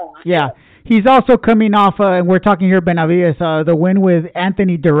also coming off. And we're talking here Benavidez, the win with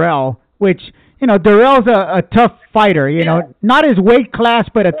Anthony Durrell, which Durrell's a tough fighter. Not his weight class,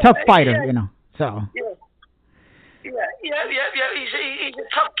 but a tough fighter. So. Yeah. He's a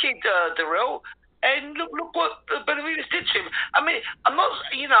tough kid, Durrell. And look what Benavidez did to him. I mean, I'm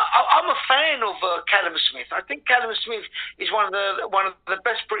a fan of Callum Smith. I think Callum Smith is one of the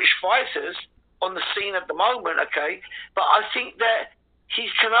best British fighters on the scene at the moment. Okay, but I think that he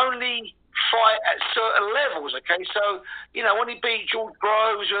can only fight at certain levels. Okay, so when he beat George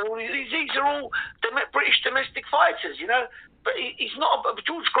Groves, these are all British domestic fighters. But he's not.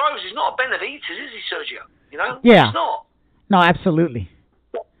 George Groves is not a Benavidez, is he, Sergio? Yeah. He's not. No, absolutely.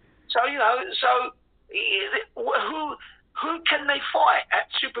 So who can they fight at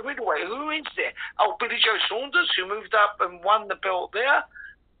super middleweight? Who is there? Oh, Billy Joe Saunders, who moved up and won the belt there.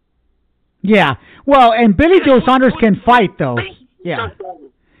 Yeah, well, and Billy Joe Saunders can fight though. Yeah,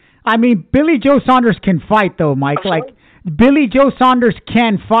 I mean Billy Joe Saunders can fight though, Mike. Like Billy Joe Saunders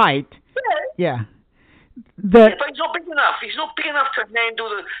can fight. Yeah. But he's not big enough. He's not big enough to handle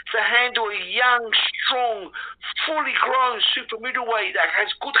a young, strong, fully grown super middleweight that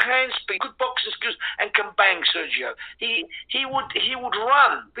has good hand speed, good boxing skills, and can bang. Sergio, he would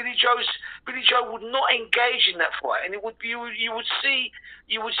run. Billy Joe would not engage in that fight, and you would see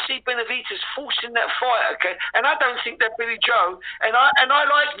Benavidez forcing that fight. Okay, and I don't think that Billy Joe and I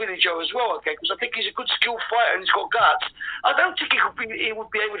like Billy Joe as well. Okay, because I think he's a good skilled fighter and he's got guts. I don't think he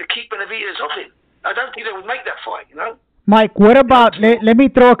would be able to keep Benavidez off him. I don't think they would make that fight, Mike, what about, let me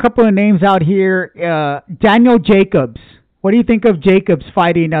throw a couple of names out here. Daniel Jacobs. What do you think of Jacobs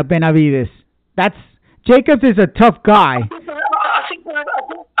fighting Benavidez? Jacobs is a tough guy. I think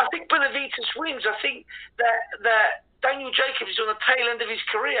Benavidez wins. I think that Daniel Jacobs is on the tail end of his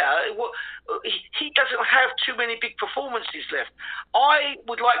career. He doesn't have too many big performances left. I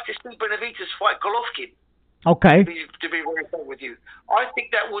would like to see Benavidez fight Golovkin. Okay. To be very frank with you, I think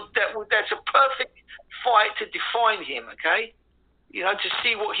that's a perfect fight to define him. Okay, to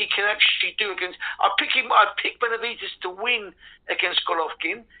see what he can actually do against. I pick Benavidez to win against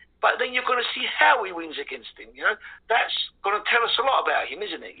Golovkin, but then you're going to see how he wins against him. That's going to tell us a lot about him,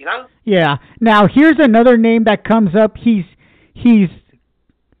 isn't it? Yeah. Now here's another name that comes up. He's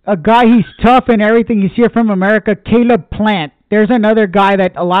a guy. He's tough and everything. He's here from America. Caleb Plant. There's another guy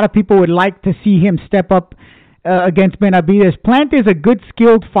that a lot of people would like to see him step up against Benavidez. Plant is a good,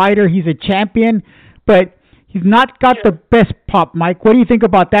 skilled fighter. He's a champion, but he's not got the best pop, Mike. What do you think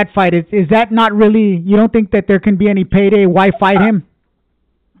about that fight? Is that not really, you don't think that there can be any payday? Why fight him?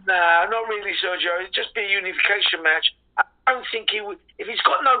 Nah, not really, Sergio. It'd just be a unification match. I don't think he would. If he's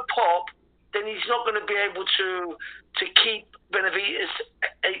got no pop, then he's not going to be able to keep Benavidez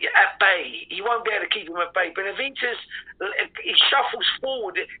at bay. He won't be able to keep him at bay. Benavidez, he shuffles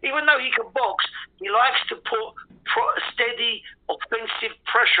forward. Even though he can box, he likes to put steady offensive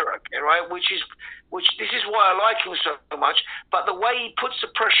pressure, right? Which this is why I like him so much. But the way he puts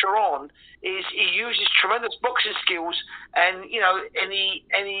the pressure on is he uses tremendous boxing skills, and he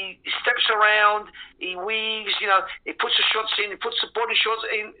steps around, he weaves, he puts the shots in, he puts the body shots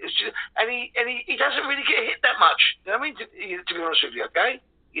in, and he doesn't really get hit that much. You know what I mean? To be honest with you, okay?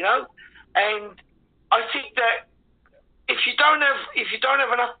 And I think that if you don't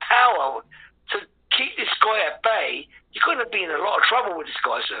have enough power to keep this guy at bay, you're going to be in a lot of trouble with this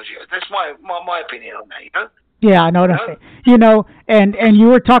guy, Sergio. That's my opinion on that. Yeah, I know that. And you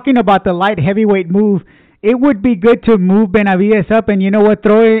were talking about the light heavyweight move. It would be good to move Benavidez up, and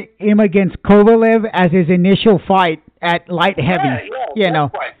throw him against Kovalev as his initial fight at light heavy. Yeah,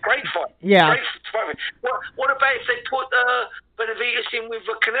 great fight. Yeah. Great fight. What about if they put Benavidez in with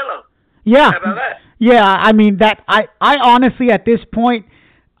Canelo? Yeah. How about that? Yeah, I mean I honestly at this point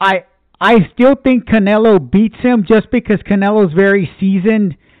I still think Canelo beats him just because Canelo's very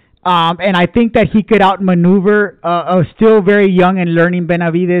seasoned. And I think that he could outmaneuver a still very young and learning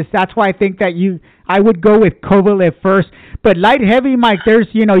Benavidez. That's why I think that I would go with Kovalev first. But light heavy, Mike, there's,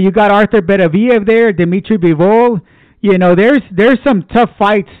 you got Arthur Beterbiev there, Dimitri Bivol. There's some tough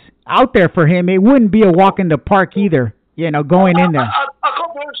fights out there for him. It wouldn't be a walk in the park either, going in there. I got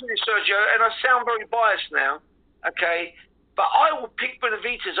to be honest with you, Sergio, and I sound very biased now, okay? But I would pick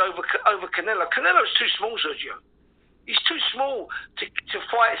Benavidez over Canelo. Canelo's too small, Sergio. He's too small to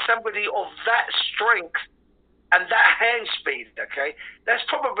fight somebody of that strength and that hand speed, okay? That's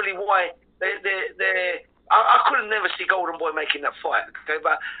probably why I couldn't never see Golden Boy making that fight, okay?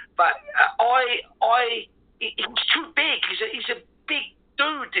 But he's too big. He's a big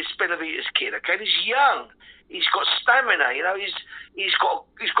dude, this Benavidez kid, okay? He's young. He's got stamina, he's got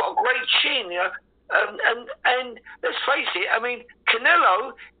a great chin, and let's face it, I mean,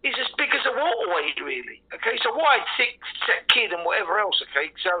 Canelo is as big as a welterweight, really. Okay, so wide, thick-set kid and whatever else.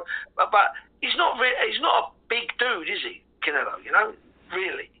 Okay, so but he's not a big dude, is he, Canelo?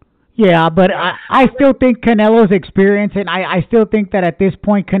 Really. Yeah, but I still think Canelo's experience, and I still think that at this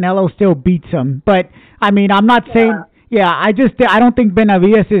point Canelo still beats him. But I mean, I'm not saying. Yeah, I don't think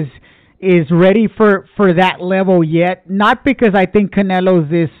Benavidez is ready for that level yet. Not because I think Canelo's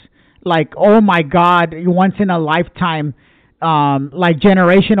this, like, oh my God, once in a lifetime, like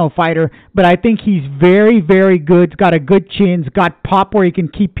generational fighter. But I think he's very, very good. He's got a good chin. He's got pop where he can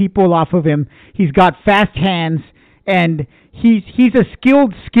keep people off of him. He's got fast hands, and he's a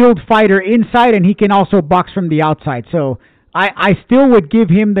skilled fighter inside, and he can also box from the outside. So I still would give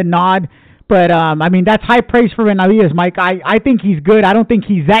him the nod. But I mean, that's high praise for Benavidez, Mike. I think he's good. I don't think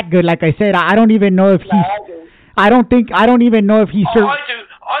he's that good. Like I said, I don't even know if he's. I don't even know if he's. I do.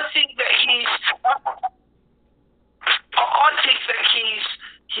 I think that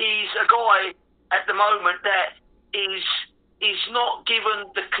he's a guy at the moment that is not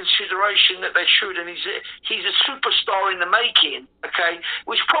given the consideration that they should, and he's a superstar in the making. Okay,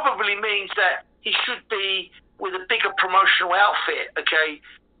 which probably means that he should be with a bigger promotional outfit. Okay.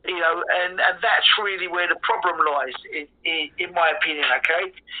 And that's really where the problem lies, in my opinion,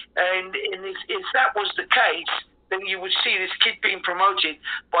 okay? And if that was the case, then you would see this kid being promoted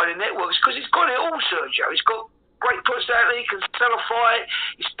by the networks, because he's got it all, Sergio. He's got great personality, can sell a fight,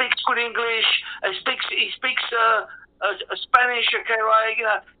 he speaks good English, he speaks Spanish, okay,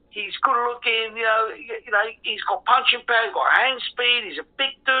 right? He's good looking, he's got punching power, he's got hand speed, he's a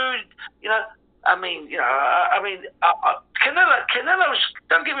big dude, Canelo's,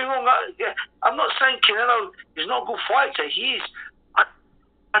 don't get me wrong, I'm not saying Canelo is not a good fighter. He is. I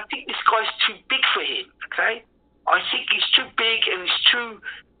think this guy's too big for him, okay? I think he's too big and he's too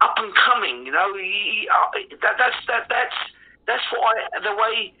up and coming, that's why the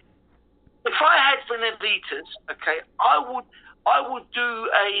way, if I had Benavidez, okay, I would do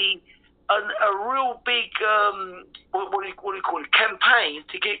a real big, what do you call it, campaign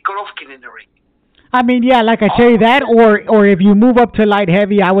to get Golovkin in the ring. I mean, yeah, like I say that, or if you move up to light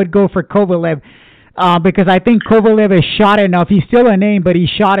heavy, I would go for Kovalev, because I think Kovalev is shot enough. He's still a name, but he's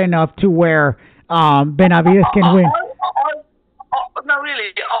shot enough to where Benavidez can win. No,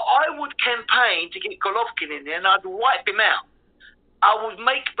 really, I would campaign to get Golovkin in there, and I'd wipe him out. I would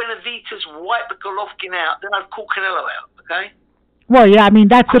make Benavidez wipe Golovkin out, then I'd call Canelo out, okay? Well, yeah, I mean,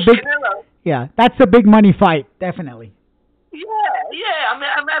 that's a big money fight, definitely. Yeah.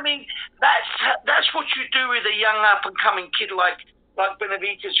 I mean, that's what you do with a young up and coming kid like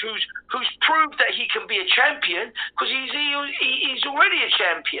Benavidez, who's proved that he can be a champion, because he's already a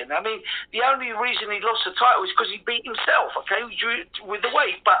champion. I mean, the only reason he lost the title is because he beat himself. Okay, with the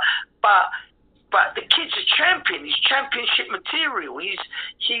weight, but the kid's a champion. He's championship material. He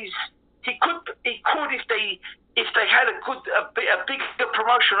could if they had a bigger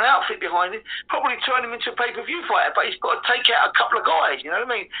promotional outfit behind it, probably turn him into a pay-per-view fighter. But he's got to take out a couple of guys, you know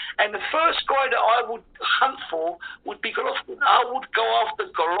what I mean? And the first guy that I would hunt for would be Golovkin. I would go after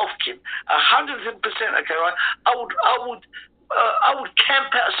Golovkin 100%. Okay, right? I would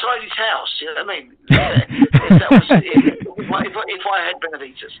camp outside his house. You know what I mean? if I had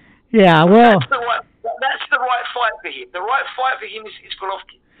Benavidez. Yeah, well, that's the right fight for him. The right fight for him is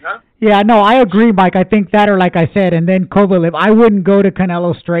Golovkin. No? Yeah, no, I agree, Mike. I think that, or like I said, and then Kovalev. I wouldn't go to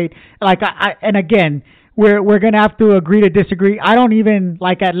Canelo straight. And again, we're gonna have to agree to disagree. I don't even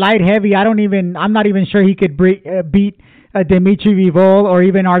at light heavy. I'm not even sure he could beat Dimitri Bivol or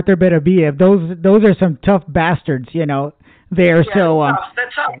even Arthur Beterbiev. Those are some tough bastards, there. Yeah, so they're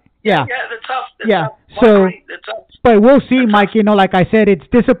tough. Yeah, they're tough. Yeah. So, but we'll see, Mike. Like I said, it's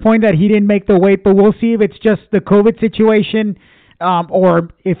disappointing that he didn't make the weight, but we'll see if it's just the COVID situation. or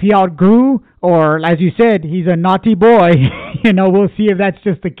if he outgrew, or as you said, he's a naughty boy. We'll see if that's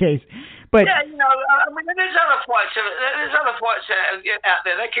just the case. But yeah, I mean, there's other fights. There's other fights out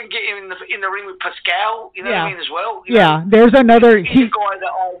there. They can get him in the ring with Pascal. You know what I mean as well. There's another. He's a guy that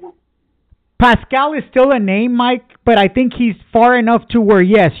I would. Pascal is still a name, Mike, but I think he's far enough to where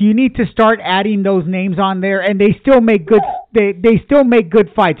yes, you need to start adding those names on there, and they still make good. Yeah. They still make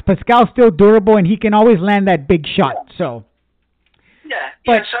good fights. Pascal's still durable, and he can always land that big shot. Yeah. So. So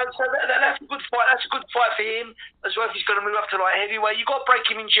that's a good fight. That's a good fight for him as well. If he's going to move up to light heavyweight, you got to break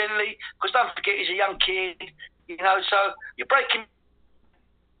him in gently because don't forget he's a young kid. So you break him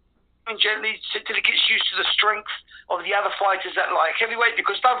in gently until he gets used to the strength of the other fighters that light heavyweight.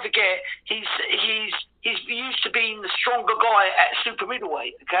 Because don't forget he's used to being the stronger guy at super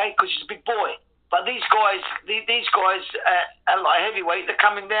middleweight. Okay, because he's a big boy. But these guys at light heavyweight, they're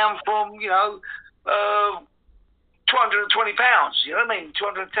coming down from 220 pounds, you know what I mean?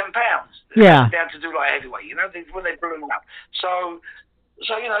 210 pounds. Yeah. Down to do light heavyweight, when they balloon up. So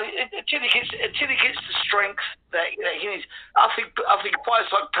until he gets the strength that he needs, I think fights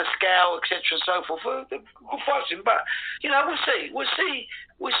like Pascal, etc., and so forth, good fights him. But we'll see. We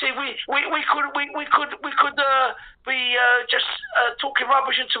could be just talking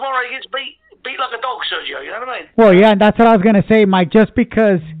rubbish, and tomorrow he gets beat like a dog, Sergio. You know what I mean? Well, yeah, that's what I was gonna say, Mike. Just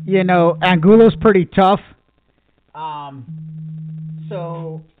because Angulo's pretty tough.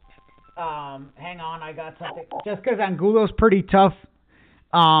 Hang on, I got something. Just because Angulo's pretty tough,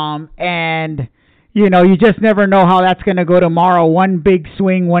 and you just never know how that's going to go tomorrow. One big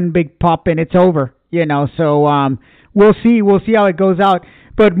swing, one big pop, and it's over. So we'll see. We'll see how it goes out.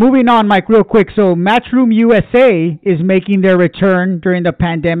 But moving on, Mike, real quick. So Matchroom USA is making their return during the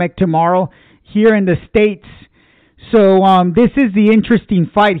pandemic tomorrow here in the States. So this is the interesting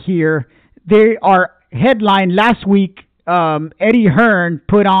fight here. They are headlined last week. Eddie Hearn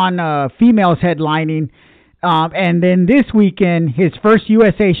put on females headlining, and then this weekend, his first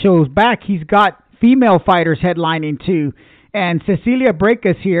USA shows back, he's got female fighters headlining too. And Cecilia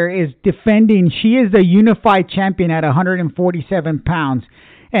Brækhus here is defending. She is the unified champion at 147 pounds,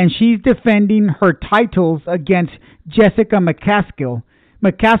 and she's defending her titles against Jessica McCaskill.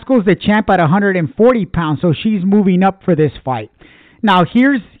 McCaskill's the champ at 140 pounds, so she's moving up for this fight. Now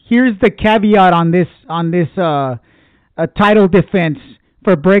here's the caveat on this title defense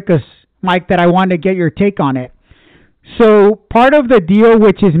for Brækhus, Mike, that I wanted to get your take on it. So part of the deal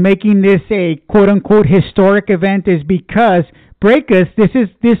which is making this a quote-unquote historic event is because Brækhus,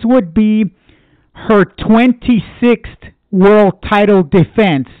 this would be her 26th world title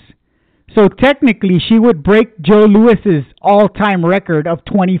defense. So technically she would break Joe Louis's all-time record of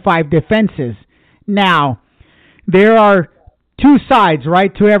 25 defenses. Now, there are two sides,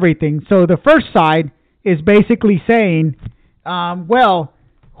 right, to everything. So the first side is basically saying,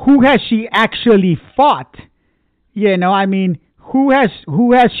 who has she actually fought? Who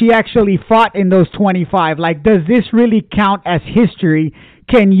has she actually fought in those 25? Like, does this really count as history?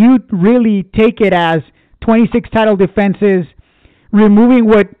 Can you really take it as 26 title defenses, removing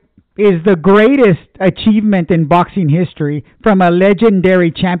what is the greatest achievement in boxing history from a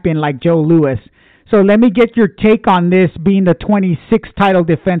legendary champion like Joe Louis? So let me get your take on this being the 26th title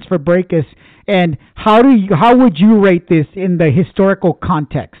defense for Brækhus, and how would you rate this in the historical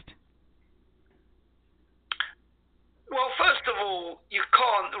context? Well, first of all, you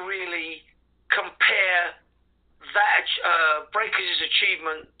can't really compare that Brækhus'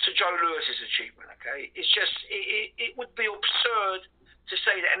 achievement to Joe Louis's achievement. Okay, it's just it would be absurd to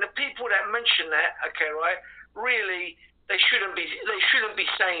say that, and the people that mention that, okay, right, really. They shouldn't be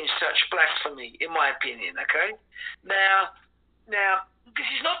saying such blasphemy, in my opinion. Okay. Now, this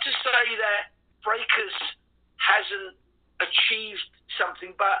is not to say that Brækhus hasn't achieved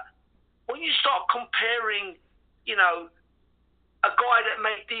something, but when you start comparing, a guy that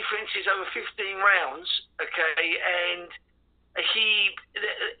made defenses over 15 rounds, okay, and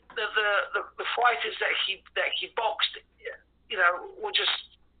the fighters that he boxed, were just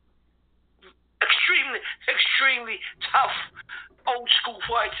extremely tough old school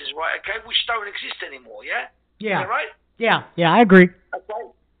fighters, right? Okay, which don't exist anymore. Yeah. Yeah. Is that right? Yeah. I agree. Okay.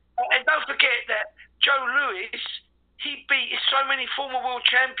 And don't forget that Joe Louis, he beat so many former world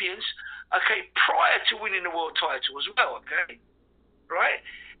champions, okay, prior to winning the world title as well. Okay, right?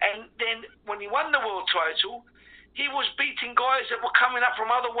 And then when he won the world title, he was beating guys that were coming up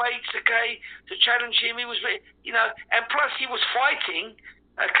from other weights, okay, to challenge him. He was, and plus he was fighting.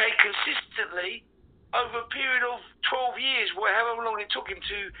 Okay, consistently over a period of 12 years, however long it took him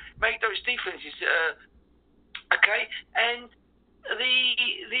to make those defenses. Okay, and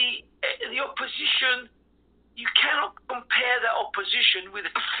the opposition, you cannot compare that opposition with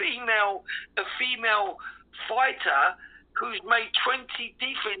a female fighter who's made 20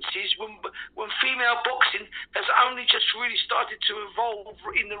 defenses when female boxing has only just really started to evolve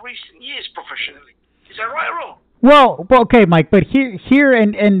in the recent years professionally. Is that right or wrong? Well, okay, Mike, but here,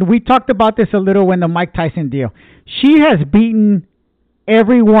 and we talked about this a little when the Mike Tyson deal. She has beaten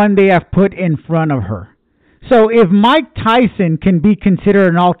everyone they have put in front of her. So if Mike Tyson can be considered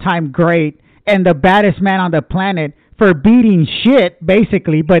an all-time great and the baddest man on the planet for beating shit,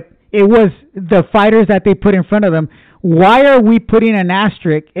 basically, but it was the fighters that they put in front of them, why are we putting an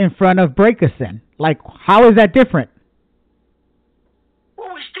asterisk in front of Brækhus then? Like, how is that different?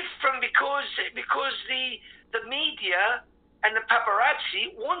 Well, it's different because the media and the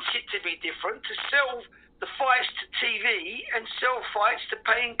paparazzi wants it to be different to sell the fights to TV and sell fights to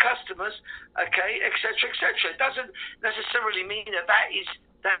paying customers, okay, etc., etc. It doesn't necessarily mean that is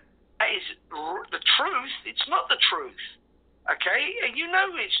the truth. It's not the truth, okay, and you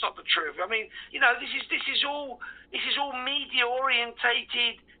know it's not the truth. I mean, you know, this is all media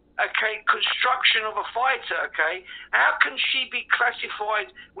orientated. Okay, construction of a fighter, okay? How can she be classified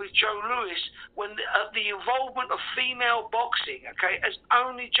with Joe Louis when the involvement of female boxing, okay, has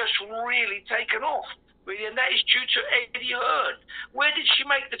only just really taken off? Really, and that is due to Eddie Hearn. Where did she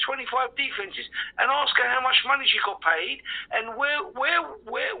make the 25 defenses? And ask her how much money she got paid, and where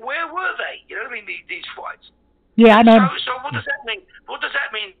were they? You know what I mean? These fights. Yeah, I know. So what does that mean? What does that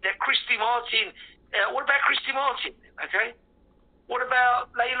mean? That Christy Martin? What about Christy Martin? Okay. What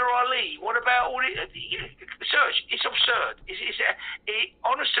about Layla Ali? What about all the Serge? It's absurd.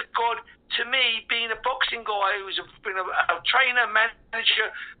 Honest to God, to me, being a boxing guy who's been a trainer, manager,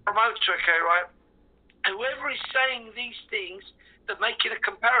 promoter, okay, right? Whoever is saying these things, they're making a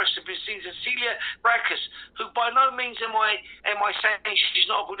comparison between Cecilia Brækhus, who by no means am I saying she's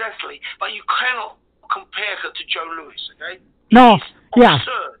not a good athlete, but you cannot compare her to Joe Louis, okay? No, yeah.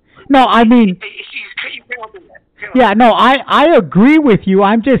 Absurd. No, I mean, you cannot do that. Yeah, no, I agree with you.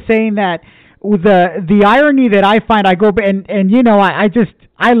 I'm just saying that the irony that I find, I go and you know,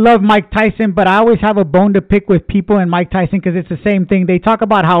 I love Mike Tyson, but I always have a bone to pick with people in Mike Tyson because it's the same thing. They talk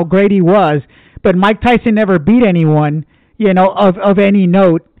about how great he was, but Mike Tyson never beat anyone, you know, of any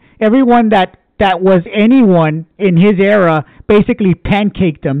note. Everyone that was anyone in his era basically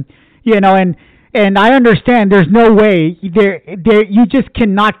pancaked him, you know, and I understand there's no way there you just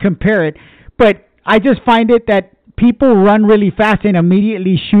cannot compare it, but I just find it that people run really fast and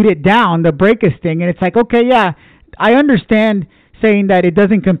immediately shoot it down, the Brækhus thing, and it's like, okay, yeah, I understand saying that it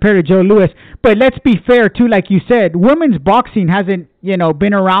doesn't compare to Joe Louis, but let's be fair too, like you said, women's boxing hasn't, you know,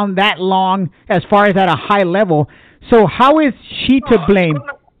 been around that long as far as at a high level. So how is she to blame?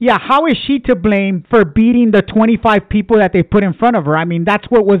 Yeah, how is she to blame for beating the 25 people that they put in front of her? I mean, that's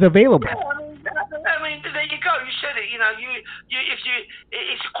what was available. I mean, there you go. You said it. You know,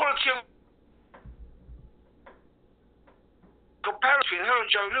 it's a quality of comparison between her and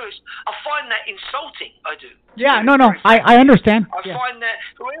Joe Louis. I find that insulting. I do. Yeah, no, I understand. I find that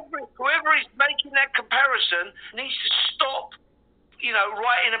whoever is making that comparison needs to stop, you know,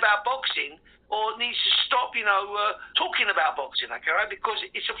 writing about boxing, or needs to stop, you know, talking about boxing, okay, right? Because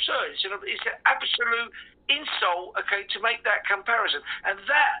it's absurd. It's an absolute insult, okay, to make that comparison. And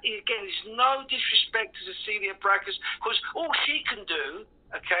that, again, is no disrespect to Cecilia Brækhus, because all she can do,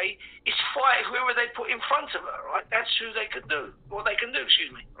 okay, is fight whoever they put in front of her, right? That's who they can do. What they can do,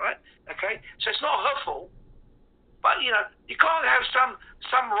 excuse me, right? Okay? So it's not her fault. But, you know, you can't have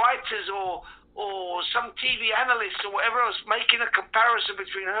some writers or some TV analysts or whatever else making a comparison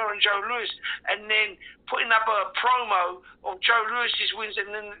between her and Joe Louis, and then putting up a promo of Joe Louis's wins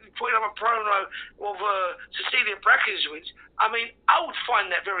and then putting up a promo of Cecilia Brækhus' wins. I mean, I would find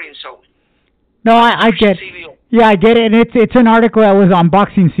that very insulting. No, I get it. Yeah, I get it. And it's an article that was on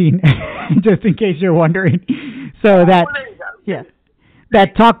Boxing Scene, just in case you're wondering. So that, yeah.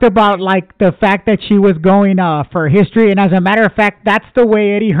 That talked about, like, the fact that she was going for history. And as a matter of fact, that's the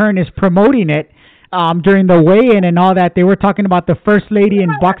way Eddie Hearn is promoting it during the weigh-in and all that. They were talking about the first lady in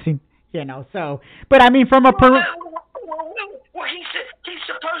boxing, you know. So, but I mean, from a... Well, he's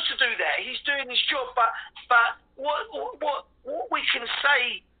supposed to do that. He's doing his job. But what we can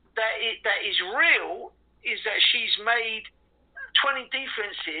say that is real is that she's made 20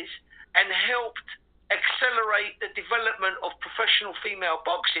 defenses and helped accelerate the development of professional female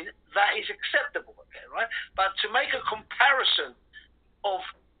boxing. That is acceptable, okay, right? But to make a comparison of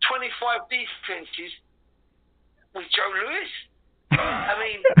 25 defenses with Joe Louis, I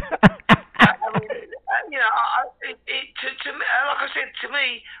mean, you know, like I said, to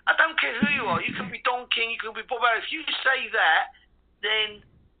me, I don't care who you are. You can be Don King, you can be Bob Arum. If you say that, then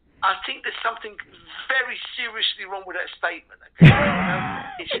I think there's something very seriously wrong with that statement. Okay?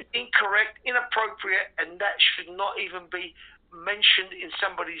 It's incorrect, inappropriate, and that should not even be mentioned in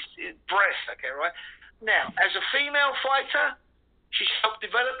somebody's breath. Okay, right? Now, as a female fighter, she's helped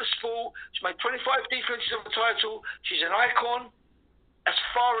develop the sport. She's made 25 defenses of the title. She's an icon as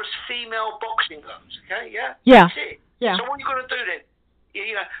far as female boxing goes. Okay, yeah? Yeah. That's it. Yeah. So what are you going to do then?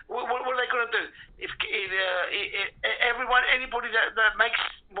 You know, what are they going to do? If anybody that makes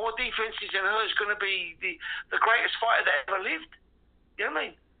more defenses than her is going to be the greatest fighter that ever lived? You know what I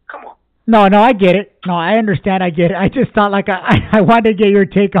mean? Come on. No, I get it. No, I understand. I get it. I just thought like I wanted to get your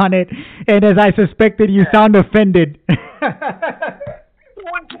take on it, and as I suspected, you sound offended. Well,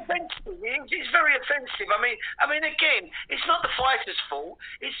 it's offensive. It's very offensive. I mean, again, it's not the fighter's fault.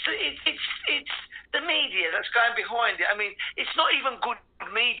 It's the media that's going behind it. I mean, it's not even good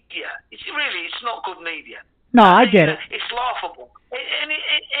media. It's not good media. No, I get it. It's laughable.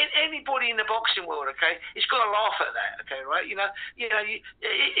 Anybody in the boxing world, okay, is going to laugh at that, okay, right?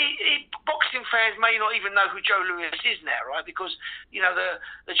 Boxing fans may not even know who Joe Louis is now, right? Because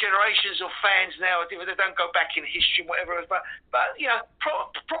the generations of fans now, they don't go back in history and whatever. But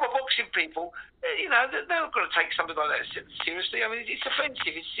proper boxing people, they're not going to take something like that seriously. I mean, it's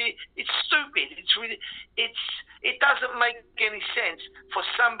offensive. It's stupid. It doesn't make any sense for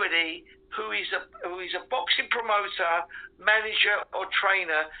somebody who is a boxing promoter, manager, or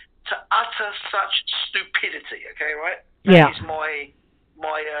trainer to utter such stupidity. Okay, right? That is my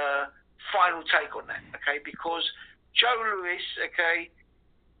final take on that. Okay, because Joe Louis, okay,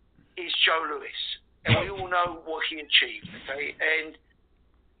 is Joe Louis, and we all know what he achieved. Okay, and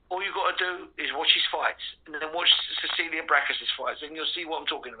all you got to do is watch his fights, and then watch Cecilia Brækhus' fights, and you'll see what I'm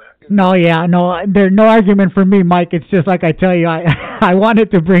talking about. No, there's no argument for me, Mike. It's just like I tell you, I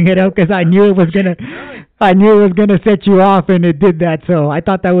wanted to bring it up because I knew it was gonna set you off, and it did that. So I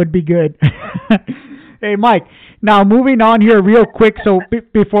thought that would be good. Hey, Mike. Now moving on here, real quick. So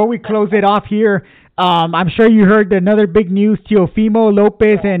before we close it off here, I'm sure you heard another big news: Teofimo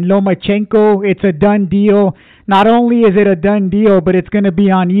Lopez and Lomachenko. It's a done deal. Not only is it a done deal, but it's going to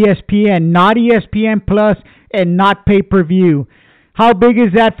be on ESPN, not ESPN Plus, and not pay-per-view. How big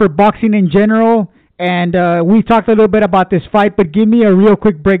is that for boxing in general? And we talked a little bit about this fight, but give me a real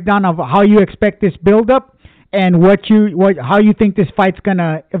quick breakdown of how you expect this build-up and how you think this fight's going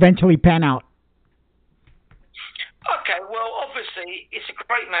to eventually pan out. Okay, well, obviously, it's a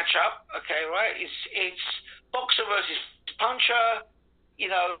great matchup, okay, right? It's boxer versus puncher,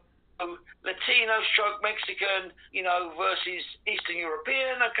 Latino stroke Mexican, versus Eastern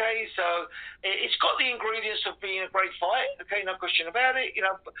European, okay? So it's got the ingredients of being a great fight, okay? No question about it.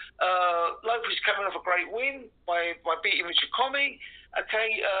 Lopez coming off a great win by beating Richard Cormier,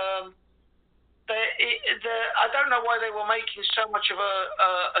 okay? I don't know why they were making so much of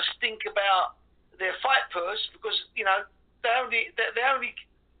a stink about their fight purse, because they only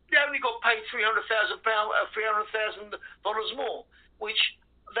got paid $300,000 more, which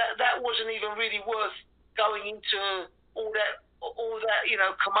that wasn't even really worth going into all that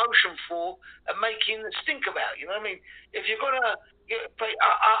commotion for and making a stink about. You know what I mean? If you're gonna get paid,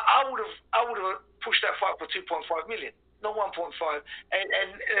 I would have pushed that fight for $2.5 million, not 1.5.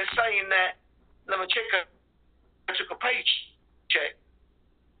 And they're saying that Lomachenko took a pay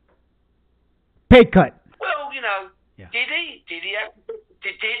cut. Well, did he? Did he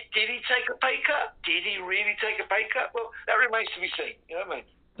take a pay cut? Did he really take a pay cut? Well, that remains to be seen. You know what I mean?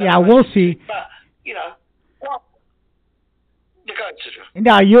 Yeah, we'll see. But well, you go, Cedric.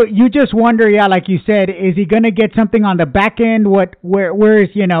 Now you just wonder, like you said, is he going to get something on the back end? Where is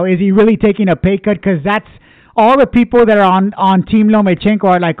is he really taking a pay cut? Because that's all the people that are on Team Lomachenko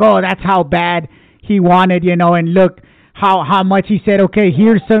are like, oh, that's how bad he wanted, and look how much he said, okay,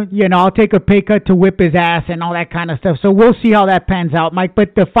 here's some, I'll take a pay cut to whip his ass and all that kind of stuff. So we'll see how that pans out, Mike.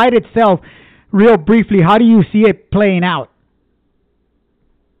 But the fight itself, real briefly, how do you see it playing out?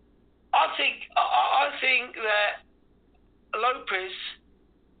 I think that Lopez,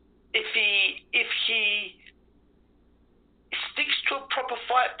 if he sticks to a proper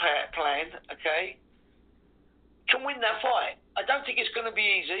fight plan, okay, can win that fight. I don't think it's going to be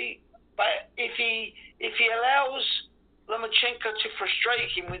easy, but if he allows Lomachenko to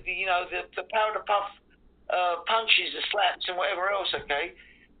frustrate him with the powder puff punches, the slaps, and whatever else, okay,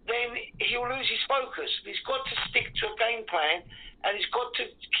 then he'll lose his focus. He's got to stick to a game plan, and he's got to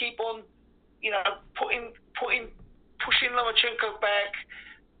keep on, pushing Lomachenko back,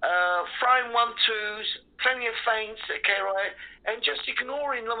 throwing 1-2s, plenty of feints, okay, right, and just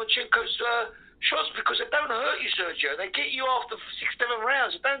ignoring Lomachenko's shots, because they don't hurt you, Sergio. They get you after 6-7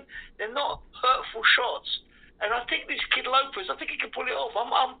 rounds. They're not hurtful shots. And I think this kid Lopez, I think he can pull it off.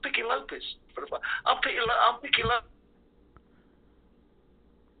 I'm picking Lopez for the fight. I'm picking Lopez.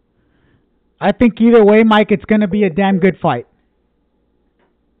 I think either way, Mike, it's going to be a damn good fight.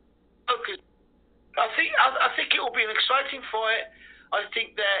 Okay. I think it will be an exciting fight. I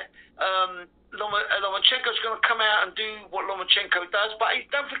think that Lomachenko's going to come out and do what Lomachenko does, but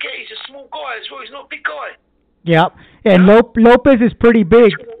don't forget he's a small guy as well. He's not a big guy. Yep, and Lopez is pretty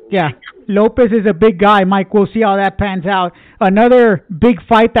big. Yeah, Lopez is a big guy. Mike, we'll see how that pans out. Another big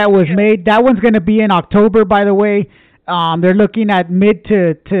fight that was made. That one's going to be in October, by the way. They're looking at mid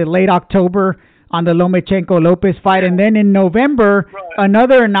to late October on the Lomachenko-Lopez fight. And then in November,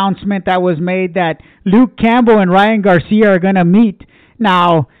 another announcement that was made that Luke Campbell and Ryan Garcia are going to meet.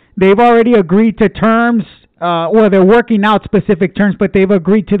 Now, they've already agreed to terms. They're working out specific terms, but they've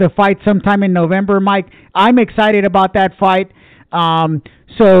agreed to the fight sometime in November, Mike. I'm excited about that fight.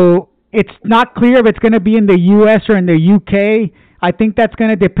 So it's not clear if it's going to be in the U.S. or in the U.K., I think that's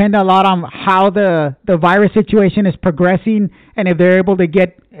going to depend a lot on how the virus situation is progressing and if they're able to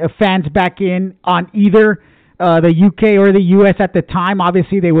get fans back in on either the UK or the US at the time.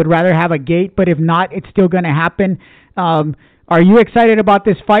 Obviously, they would rather have a gate, but if not, it's still going to happen. Are you excited about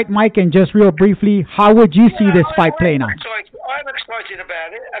this fight, Mike? And just real briefly, how would you see this fight playing out? I'm excited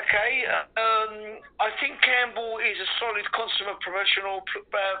about it, okay. I think Campbell is a solid, consummate professional,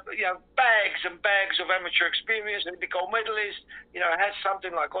 bags and bags of amateur experience, and the gold medalist, has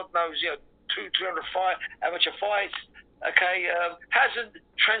something like, God knows, 200 amateur fights, okay. Hasn't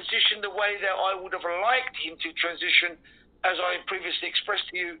transitioned the way that I would have liked him to transition, as I previously expressed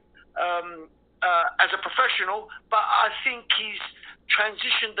to you, as a professional, but I think he's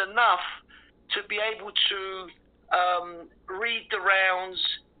transitioned enough to be able to read the rounds,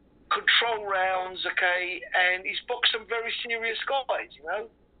 control rounds, okay, and he's boxed some very serious guys,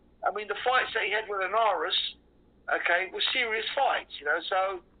 I mean, the fights that he had with Anaris, okay, were serious fights,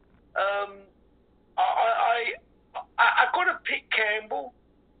 so I got to pick Campbell,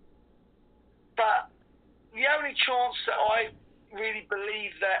 but the only chance that I really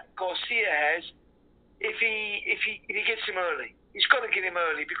believe that Garcia has, if he gets him early. He's got to get him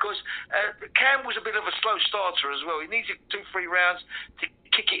early because Campbell's a bit of a slow starter as well. He needs 2-3 rounds to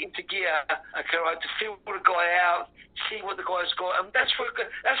kick it into gear, okay, right, to feel the guy out, see what the guy's got, and that's where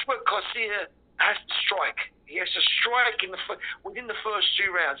Garcia has to strike. He has to strike within the first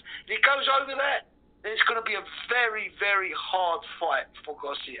 2 rounds. If he goes over that, then it's going to be a very, very hard fight for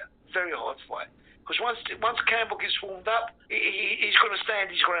Garcia. Very hard fight. Because once Campbell gets warmed up, he's going to stand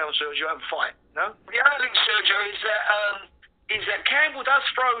his ground, Sergio, and fight. No? The other thing, Sergio, is that Campbell does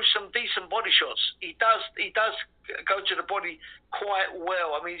throw some decent body shots. He does go to the body quite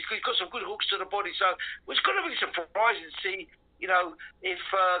well. I mean, he's got some good hooks to the body. So it's going to be surprising to see, if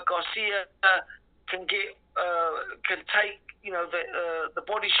Garcia can take, the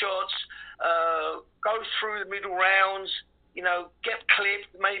body shots, go through the middle rounds, get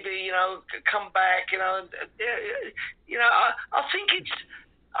clipped, maybe, come back, I think it's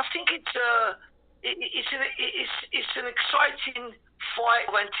an exciting fight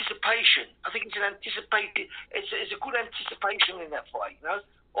of anticipation. I think it's a good anticipation in that fight,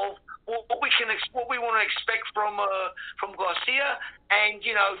 of what we want to expect from Garcia, and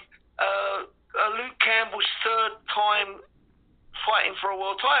Luke Campbell's 3rd time fighting for a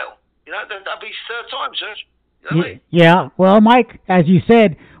world title. That'll be his 3rd time, Serge. Yeah. Well, Mike, as you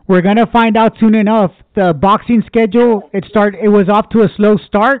said, we're gonna find out soon enough. The boxing schedule it was off to a slow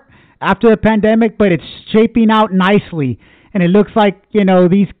start after the pandemic, but it's shaping out nicely. And it looks like,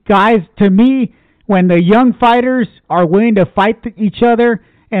 these guys, to me, when the young fighters are willing to fight each other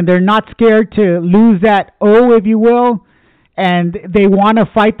and they're not scared to lose that O, if you will, and they want to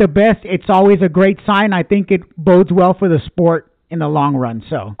fight the best, it's always a great sign. I think it bodes well for the sport in the long run.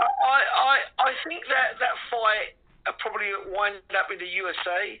 So I think that fight probably wind up in the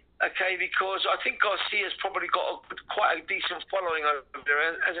USA, okay, because I think Garcia's probably got quite a decent following over there,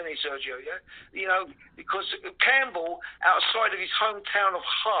 hasn't he, Sergio? Yeah, because Campbell, outside of his hometown of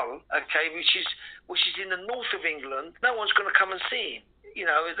Hull, okay, which is in the north of England, no one's going to come and see him.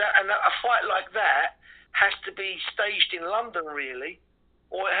 A fight like that has to be staged in London, really,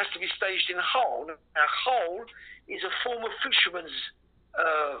 or it has to be staged in Hull. Now, Hull is a former fisherman's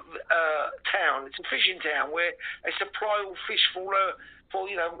town. It's a fishing town where they supply all fish for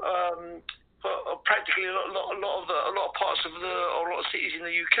practically a lot of parts of a lot of cities in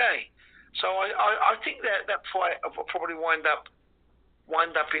the UK. So I think that fight will probably wind up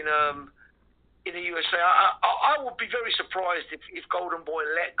in the USA. I would be very surprised if Golden Boy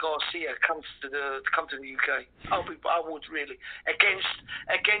let Garcia come to the UK. I would really against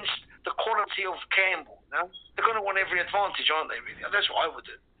the quality of Campbell. No? They're going to want every advantage, aren't they? Really? That's what I would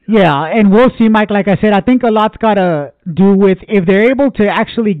do. Yeah, and we'll see, Mike. Like I said, I think a lot's got to do with if they're able to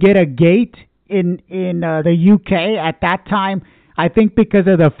actually get a gate in the UK at that time. I think because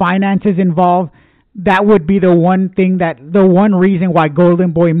of the finances involved, that would be the one reason why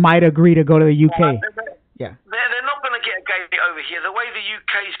Golden Boy might agree to go to the UK. Yeah. They're not going to get a gate over here. The way the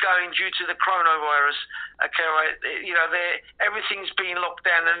UK's going due to the coronavirus, okay, right? You know, everything's being locked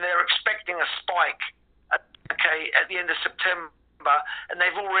down, and they're expecting a spike, okay, at the end of September, and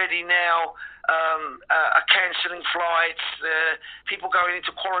they've already now are cancelling flights. People going into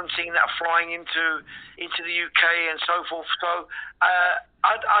quarantine that are flying into the UK and so forth. So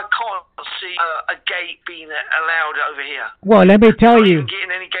I can't see a gate being allowed over here. Well, let me tell you. Not even getting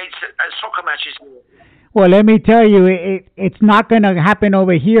any gates at soccer matches here. Well, let me tell you, it's not going to happen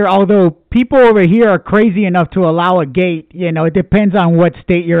over here, although people over here are crazy enough to allow a gate. You know, it depends on what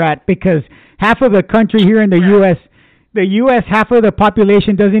state you're at, because half of the country here in the U.S., half of the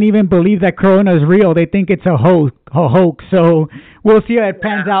population doesn't even believe that Corona is real. They think it's a hoax. So we'll see how it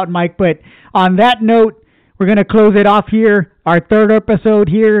pans out, Mike. But on that note, we're going to close it off here, our third episode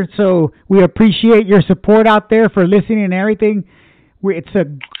here. So we appreciate your support out there for listening and everything. It's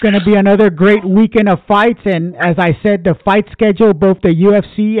going to be another great weekend of fights. And as I said, the fight schedule, both the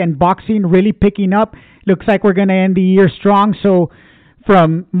UFC and boxing, really picking up. Looks like we're going to end the year strong. So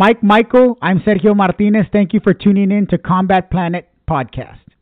from Michael, I'm Sergio Martinez. Thank you for tuning in to Combat Planet Podcast.